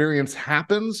unimaginable experience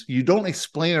happens, you don't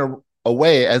explain it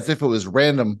away as if it was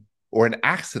random or an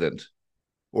accident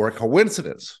or a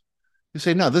coincidence. You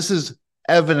say, no, this is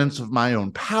evidence of my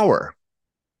own power.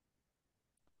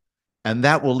 And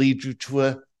that will lead you to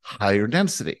a higher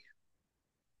density.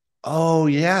 Oh,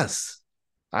 yes,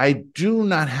 I do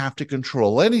not have to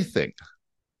control anything.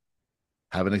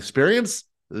 Have an experience?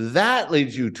 That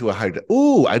leads you to a higher.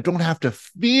 Ooh, I don't have to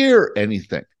fear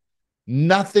anything.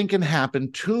 Nothing can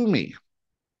happen to me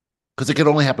because it can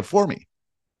only happen for me.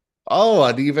 Oh,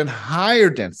 an even higher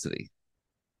density.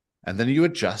 And then you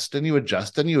adjust and you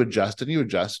adjust and you adjust and you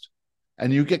adjust,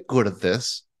 and you get good at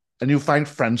this, and you find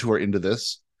friends who are into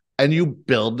this, and you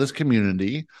build this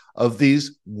community of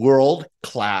these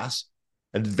world-class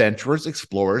adventurers,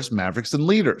 explorers, mavericks, and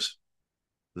leaders.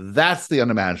 That's the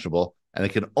unimaginable, and it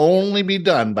can only be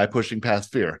done by pushing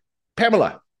past fear.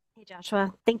 Pamela. Hey,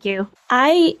 Joshua. Thank you.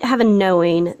 I have a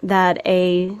knowing that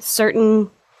a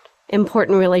certain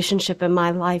important relationship in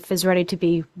my life is ready to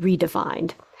be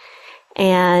redefined.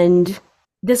 And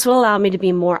this will allow me to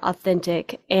be more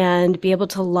authentic and be able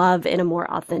to love in a more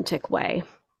authentic way.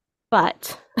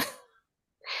 But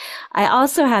I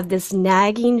also have this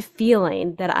nagging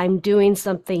feeling that I'm doing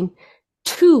something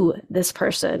to this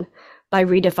person by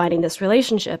redefining this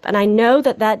relationship. And I know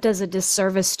that that does a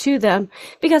disservice to them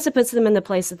because it puts them in the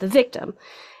place of the victim.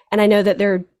 And I know that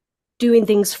they're doing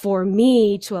things for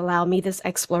me to allow me this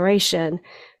exploration,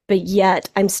 but yet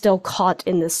I'm still caught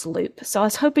in this loop. So I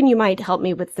was hoping you might help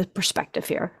me with the perspective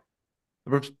here.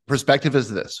 The perspective is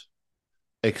this: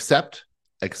 accept,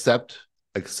 accept,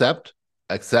 accept,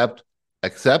 accept,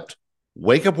 accept,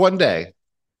 wake up one day,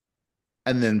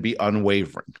 and then be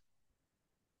unwavering.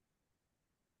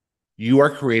 You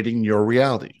are creating your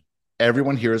reality.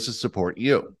 Everyone here is to support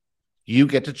you. You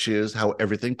get to choose how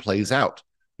everything plays out,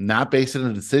 not based on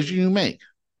a decision you make,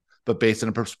 but based on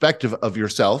a perspective of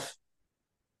yourself,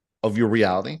 of your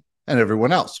reality, and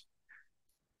everyone else.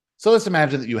 So let's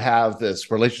imagine that you have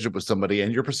this relationship with somebody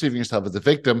and you're perceiving yourself as a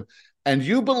victim, and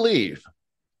you believe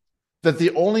that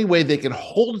the only way they can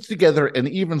hold it together and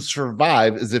even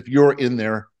survive is if you're in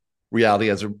their reality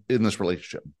in this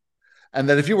relationship. And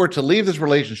that if you were to leave this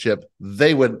relationship,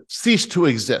 they would cease to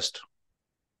exist.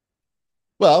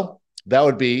 Well, that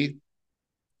would be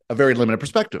a very limited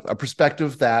perspective, a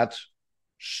perspective that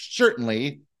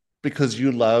certainly, because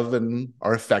you love and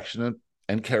are affectionate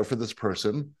and care for this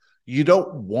person, you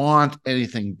don't want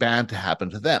anything bad to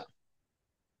happen to them.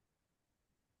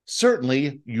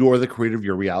 Certainly, you're the creator of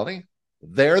your reality.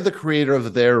 They're the creator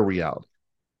of their reality.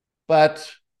 But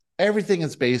everything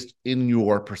is based in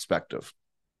your perspective.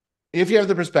 If you have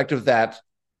the perspective that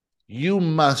you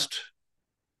must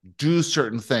do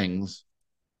certain things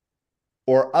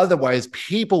or otherwise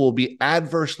people will be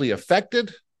adversely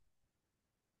affected,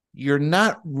 you're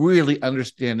not really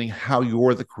understanding how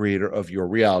you're the creator of your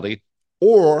reality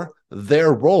or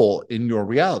their role in your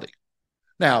reality.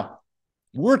 Now,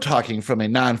 we're talking from a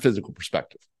non-physical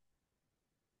perspective.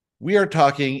 We are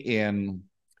talking in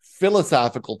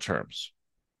philosophical terms.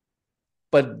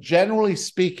 But generally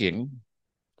speaking,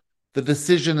 the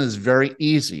decision is very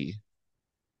easy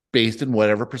based on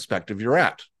whatever perspective you're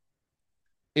at.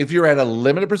 If you're at a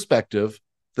limited perspective,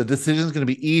 the decision is going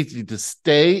to be easy to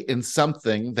stay in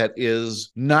something that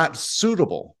is not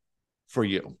suitable for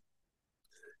you.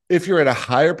 If you're at a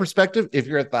higher perspective, if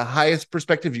you're at the highest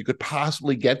perspective you could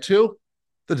possibly get to,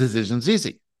 the decision's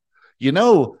easy. You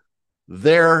know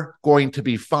they're going to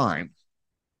be fine.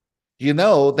 You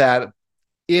know that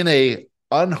in a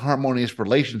unharmonious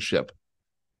relationship,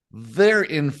 they're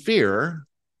in fear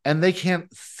and they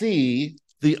can't see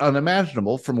the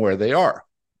unimaginable from where they are.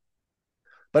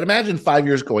 But imagine 5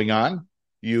 years going on,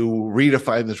 you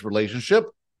redefine this relationship,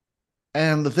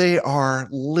 and they are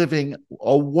living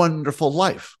a wonderful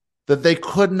life that they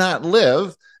could not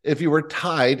live if you were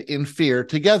tied in fear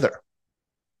together.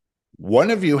 One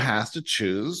of you has to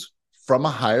choose from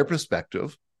a higher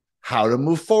perspective how to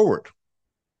move forward.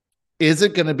 Is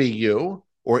it going to be you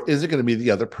or is it going to be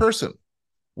the other person?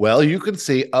 Well, you can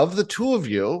see of the two of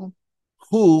you,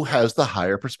 who has the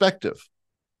higher perspective?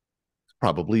 It's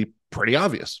probably pretty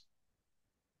obvious.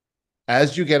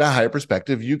 As you get a higher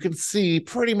perspective, you can see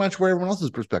pretty much where everyone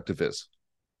else's perspective is.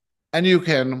 And you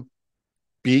can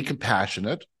be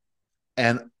compassionate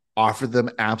and offer them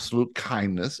absolute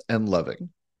kindness and loving.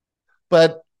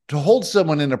 But to hold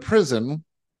someone in a prison,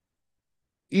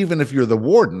 even if you're the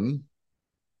warden,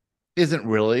 isn't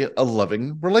really a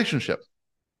loving relationship.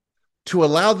 To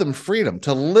allow them freedom,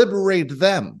 to liberate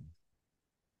them,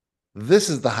 this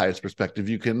is the highest perspective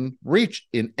you can reach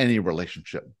in any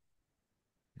relationship.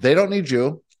 They don't need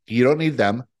you. You don't need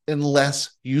them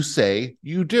unless you say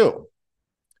you do,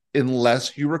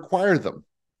 unless you require them.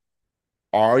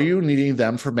 Are you needing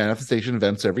them for manifestation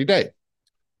events every day?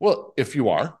 Well, if you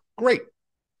are, great.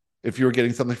 If you're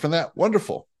getting something from that,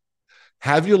 wonderful.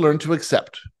 Have you learned to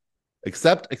accept?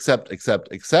 Accept.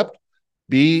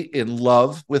 Be in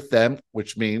love with them,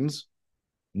 which means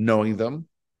knowing them,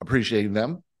 appreciating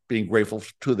them, being grateful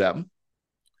to them,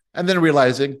 and then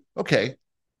realizing, okay,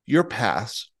 your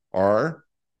paths are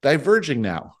diverging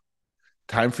now.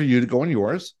 Time for you to go on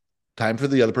yours, time for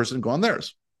the other person to go on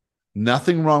theirs.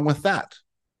 Nothing wrong with that.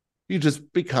 You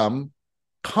just become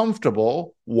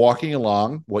comfortable walking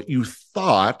along what you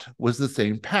thought was the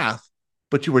same path,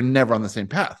 but you were never on the same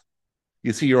path.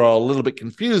 You see, you're all a little bit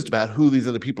confused about who these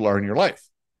other people are in your life.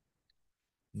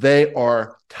 They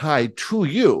are tied to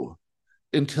you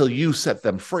until you set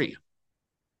them free.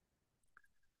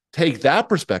 Take that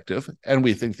perspective, and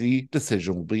we think the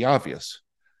decision will be obvious.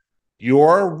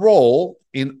 Your role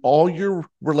in all your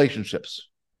relationships,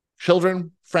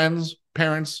 children, friends,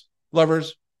 parents,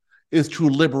 lovers, is to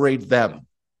liberate them.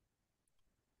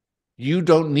 You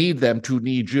don't need them to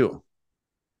need you.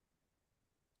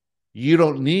 You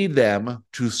don't need them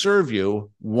to serve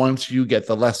you once you get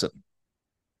the lesson.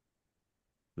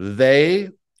 They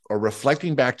are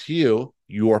reflecting back to you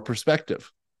your perspective.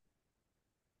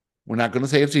 We're not going to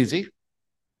say it's easy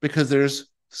because there's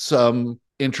some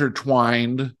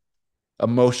intertwined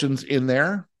emotions in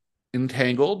there,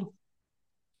 entangled.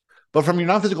 But from your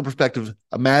non-physical perspective,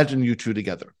 imagine you two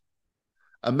together.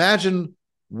 Imagine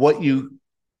what you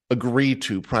agreed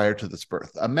to prior to this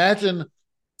birth. Imagine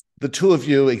the two of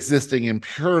you existing in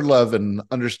pure love and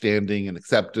understanding and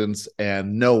acceptance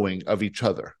and knowing of each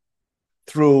other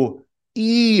through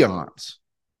eons.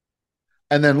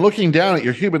 And then looking down at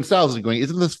your human selves and going,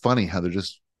 isn't this funny how they're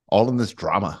just all in this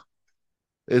drama?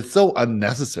 It's so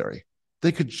unnecessary.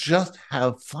 They could just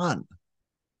have fun,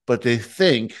 but they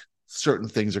think certain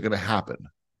things are going to happen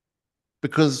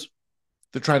because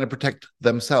they're trying to protect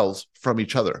themselves from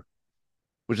each other,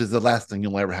 which is the last thing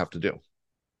you'll ever have to do.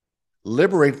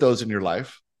 Liberate those in your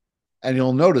life, and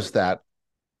you'll notice that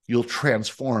you'll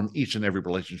transform each and every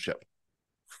relationship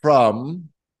from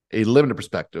a limited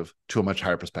perspective to a much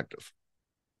higher perspective.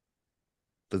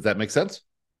 Does that make sense?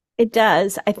 It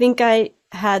does. I think I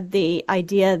had the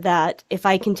idea that if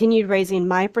I continued raising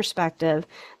my perspective,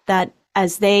 that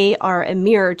as they are a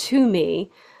mirror to me,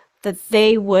 that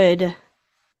they would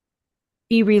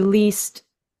be released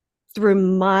through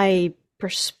my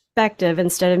perspective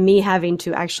instead of me having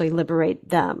to actually liberate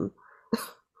them.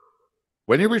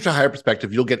 When you reach a higher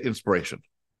perspective, you'll get inspiration.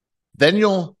 Then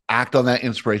you'll act on that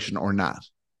inspiration or not.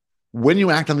 When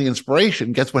you act on the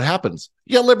inspiration, guess what happens?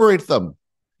 You liberate them.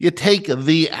 You take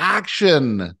the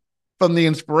action from the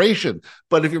inspiration.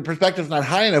 But if your perspective is not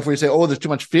high enough where you say, oh, there's too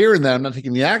much fear in that, I'm not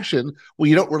taking the action, well,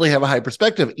 you don't really have a high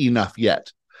perspective enough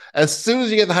yet. As soon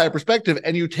as you get the higher perspective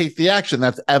and you take the action,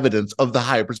 that's evidence of the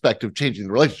higher perspective changing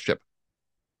the relationship.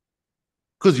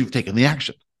 Because you've taken the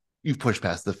action. You've pushed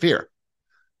past the fear.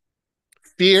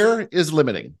 Fear is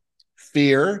limiting.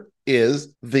 Fear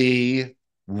is the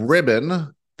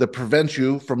ribbon that prevents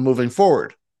you from moving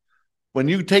forward. When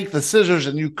you take the scissors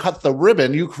and you cut the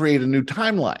ribbon, you create a new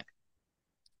timeline.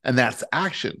 And that's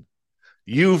action.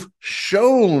 You've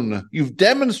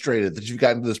demonstrated that you've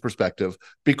gotten to this perspective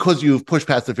because you've pushed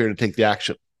past the fear to take the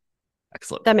action.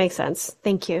 Excellent. That makes sense.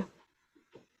 Thank you.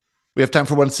 We have time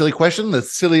for one silly question, the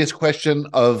silliest question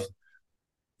of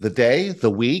the day, the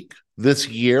week, this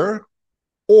year,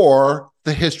 or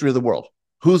the history of the world.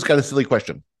 Who's got a silly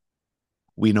question?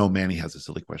 We know Manny has a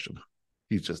silly question.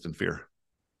 He's just in fear.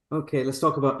 Okay, let's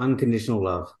talk about unconditional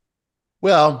love.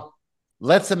 Well,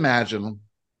 let's imagine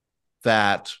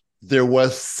that there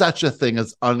was such a thing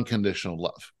as unconditional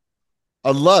love,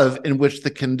 a love in which the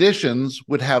conditions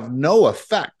would have no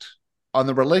effect on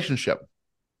the relationship.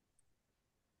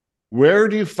 Where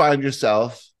do you find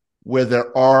yourself where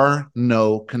there are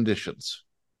no conditions?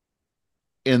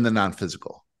 In the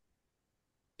non-physical.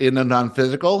 In the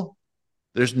non-physical,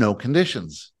 there's no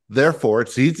conditions. Therefore,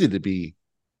 it's easy to be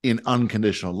in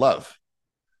unconditional love.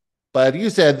 But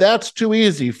you said that's too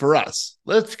easy for us.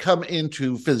 Let's come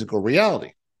into physical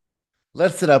reality.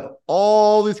 Let's set up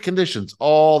all these conditions,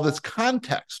 all this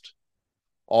context,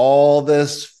 all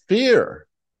this fear,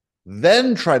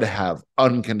 then try to have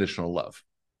unconditional love.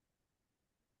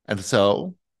 And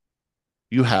so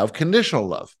you have conditional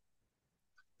love.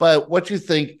 But what you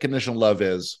think conditional love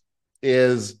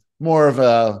is more of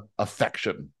a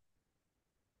affection.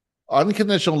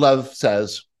 Unconditional love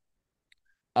says,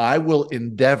 I will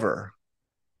endeavor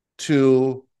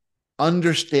to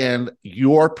understand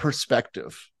your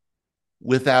perspective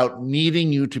without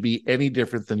needing you to be any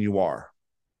different than you are,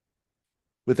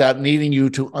 without needing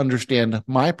you to understand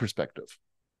my perspective,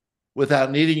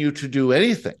 without needing you to do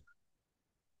anything,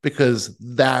 because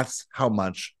that's how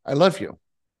much I love you.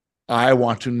 I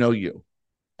want to know you,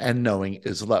 and knowing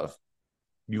is love.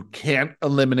 You can't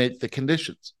eliminate the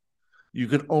conditions. You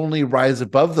can only rise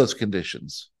above those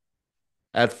conditions.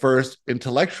 At first,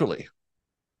 intellectually.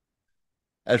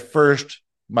 At first,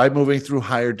 by moving through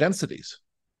higher densities.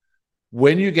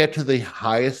 When you get to the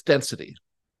highest density,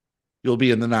 you'll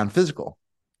be in the non-physical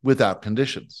without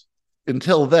conditions.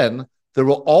 Until then, there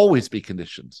will always be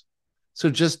conditions. So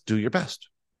just do your best.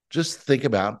 Just think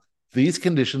about these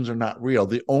conditions are not real.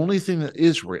 The only thing that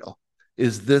is real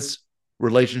is this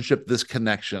relationship, this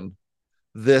connection,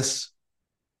 this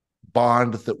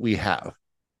bond that we have.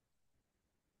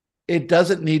 It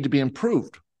doesn't need to be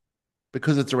improved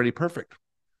because it's already perfect.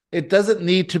 It doesn't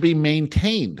need to be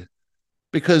maintained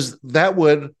because that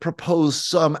would propose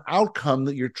some outcome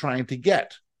that you're trying to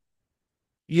get.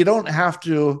 You don't have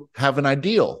to have an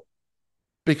ideal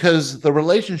because the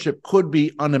relationship could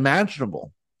be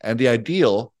unimaginable, and the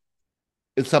ideal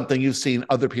is something you've seen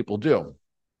other people do.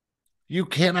 You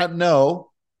cannot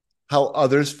know how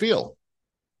others feel.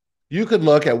 You could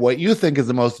look at what you think is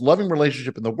the most loving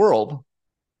relationship in the world,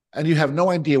 and you have no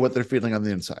idea what they're feeling on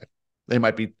the inside. They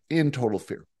might be in total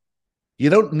fear. You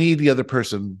don't need the other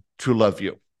person to love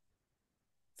you.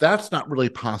 That's not really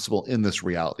possible in this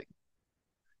reality.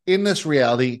 In this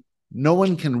reality, no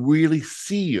one can really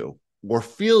see you or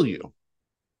feel you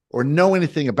or know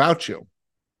anything about you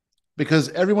because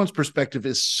everyone's perspective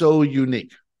is so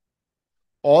unique.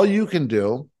 All you can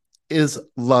do is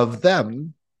love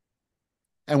them.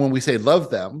 And when we say love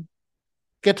them,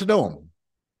 get to know them.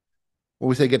 When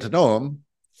we say get to know them,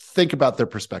 think about their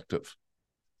perspective.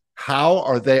 How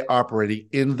are they operating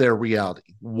in their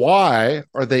reality? Why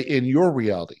are they in your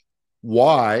reality?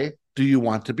 Why do you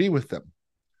want to be with them?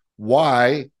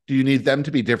 Why do you need them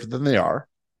to be different than they are?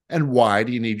 And why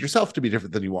do you need yourself to be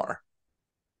different than you are?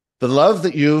 The love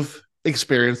that you've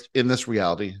experienced in this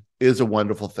reality is a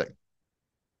wonderful thing.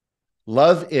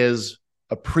 Love is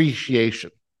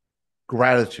appreciation,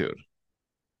 gratitude.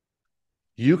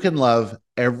 You can love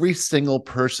every single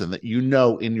person that you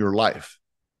know in your life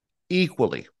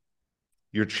equally.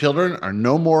 Your children are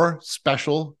no more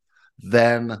special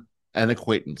than an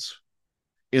acquaintance.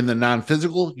 In the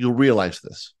non-physical, you'll realize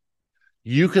this.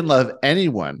 You can love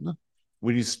anyone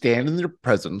when you stand in their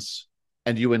presence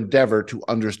and you endeavor to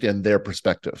understand their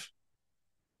perspective.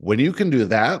 When you can do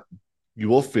that, you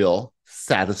will feel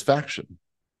satisfaction.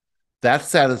 That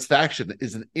satisfaction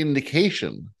is an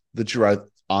indication that you're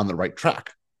on the right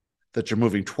track, that you're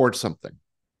moving towards something.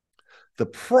 The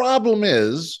problem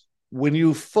is when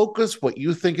you focus what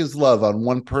you think is love on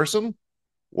one person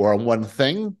or on one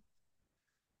thing,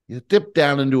 you dip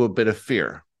down into a bit of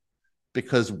fear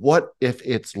because what if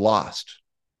it's lost?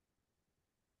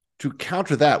 To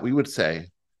counter that, we would say,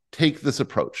 take this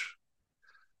approach.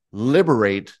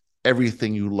 Liberate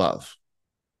everything you love.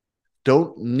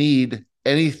 Don't need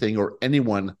anything or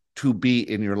anyone to be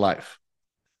in your life.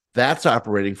 That's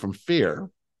operating from fear.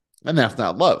 And that's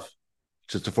not love,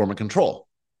 it's just a form of control.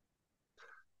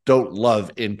 Don't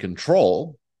love in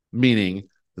control, meaning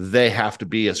they have to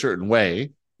be a certain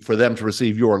way for them to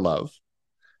receive your love.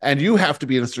 And you have to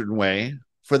be in a certain way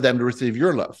for them to receive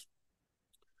your love.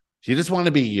 You just want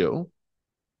to be you,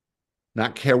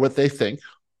 not care what they think,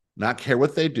 not care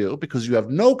what they do, because you have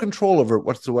no control over it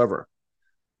whatsoever.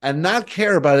 And not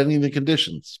care about any of the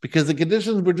conditions, because the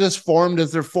conditions were just formed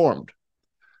as they're formed.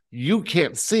 You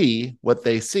can't see what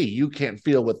they see. You can't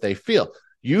feel what they feel.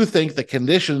 You think the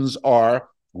conditions are,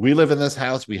 we live in this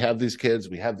house, we have these kids,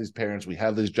 we have these parents, we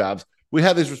have these jobs, we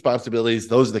have these responsibilities.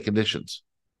 Those are the conditions.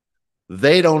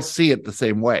 They don't see it the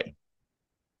same way.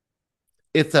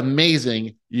 It's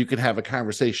amazing you can have a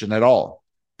conversation at all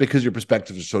because your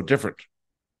perspectives are so different.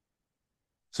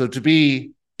 So to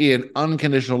be in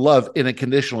unconditional love in a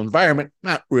conditional environment,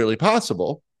 not really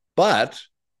possible, but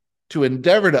to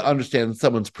endeavor to understand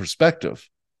someone's perspective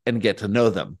and get to know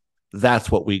them, that's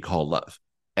what we call love.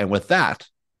 And with that,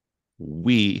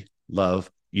 we love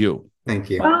you.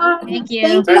 Thank you. Thank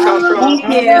you. Thank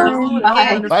you.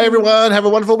 Bye. Bye, everyone. Have a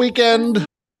wonderful weekend.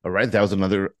 All right. That was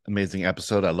another amazing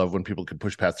episode. I love when people can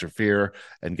push past their fear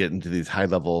and get into these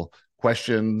high-level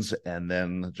questions. And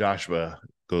then Joshua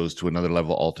goes to another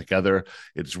level altogether.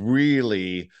 It's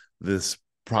really this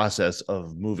process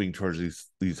of moving towards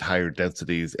these higher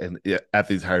densities. And at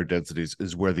these higher densities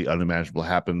is where the unimaginable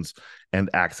happens, and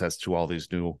access to all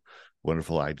these new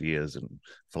wonderful ideas and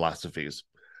philosophies.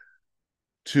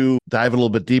 To dive a little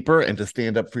bit deeper and to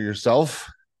stand up for yourself,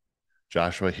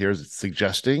 Joshua here is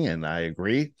suggesting, and I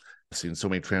agree, I've seen so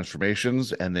many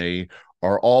transformations, and they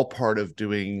are all part of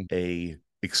doing a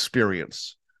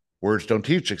experience. Words don't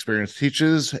teach, experience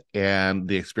teaches, and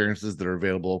the experiences that are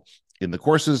available in the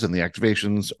courses and the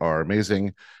activations are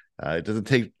amazing. It doesn't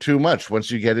take too much.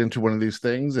 Once you get into one of these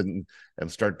things and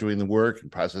start doing the work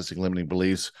and processing limiting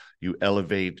beliefs, you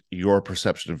elevate your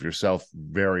perception of yourself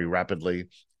very rapidly,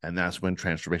 and that's when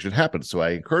transformation happens. So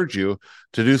I encourage you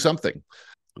to do something.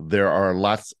 There are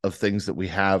lots of things that we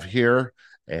have here,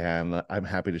 and I'm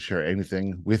happy to share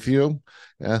anything with you.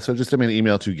 So just send me an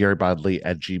email to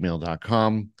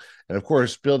garybodley@gmail.com. And of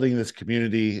course, building this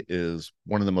community is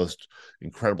one of the most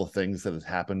incredible things that has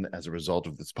happened as a result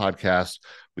of this podcast.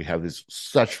 We have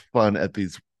such fun at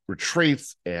these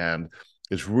retreats, and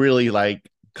it's really like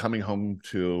coming home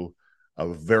to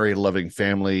a very loving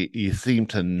family. You seem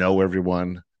to know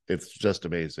everyone. It's just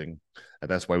amazing.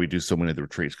 And that's why we do so many of the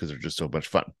retreats, because they're just so much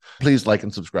fun. Please like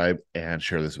and subscribe and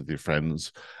share this with your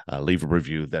friends. Leave a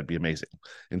review. That'd be amazing.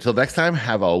 Until next time,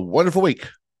 have a wonderful week.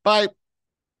 Bye.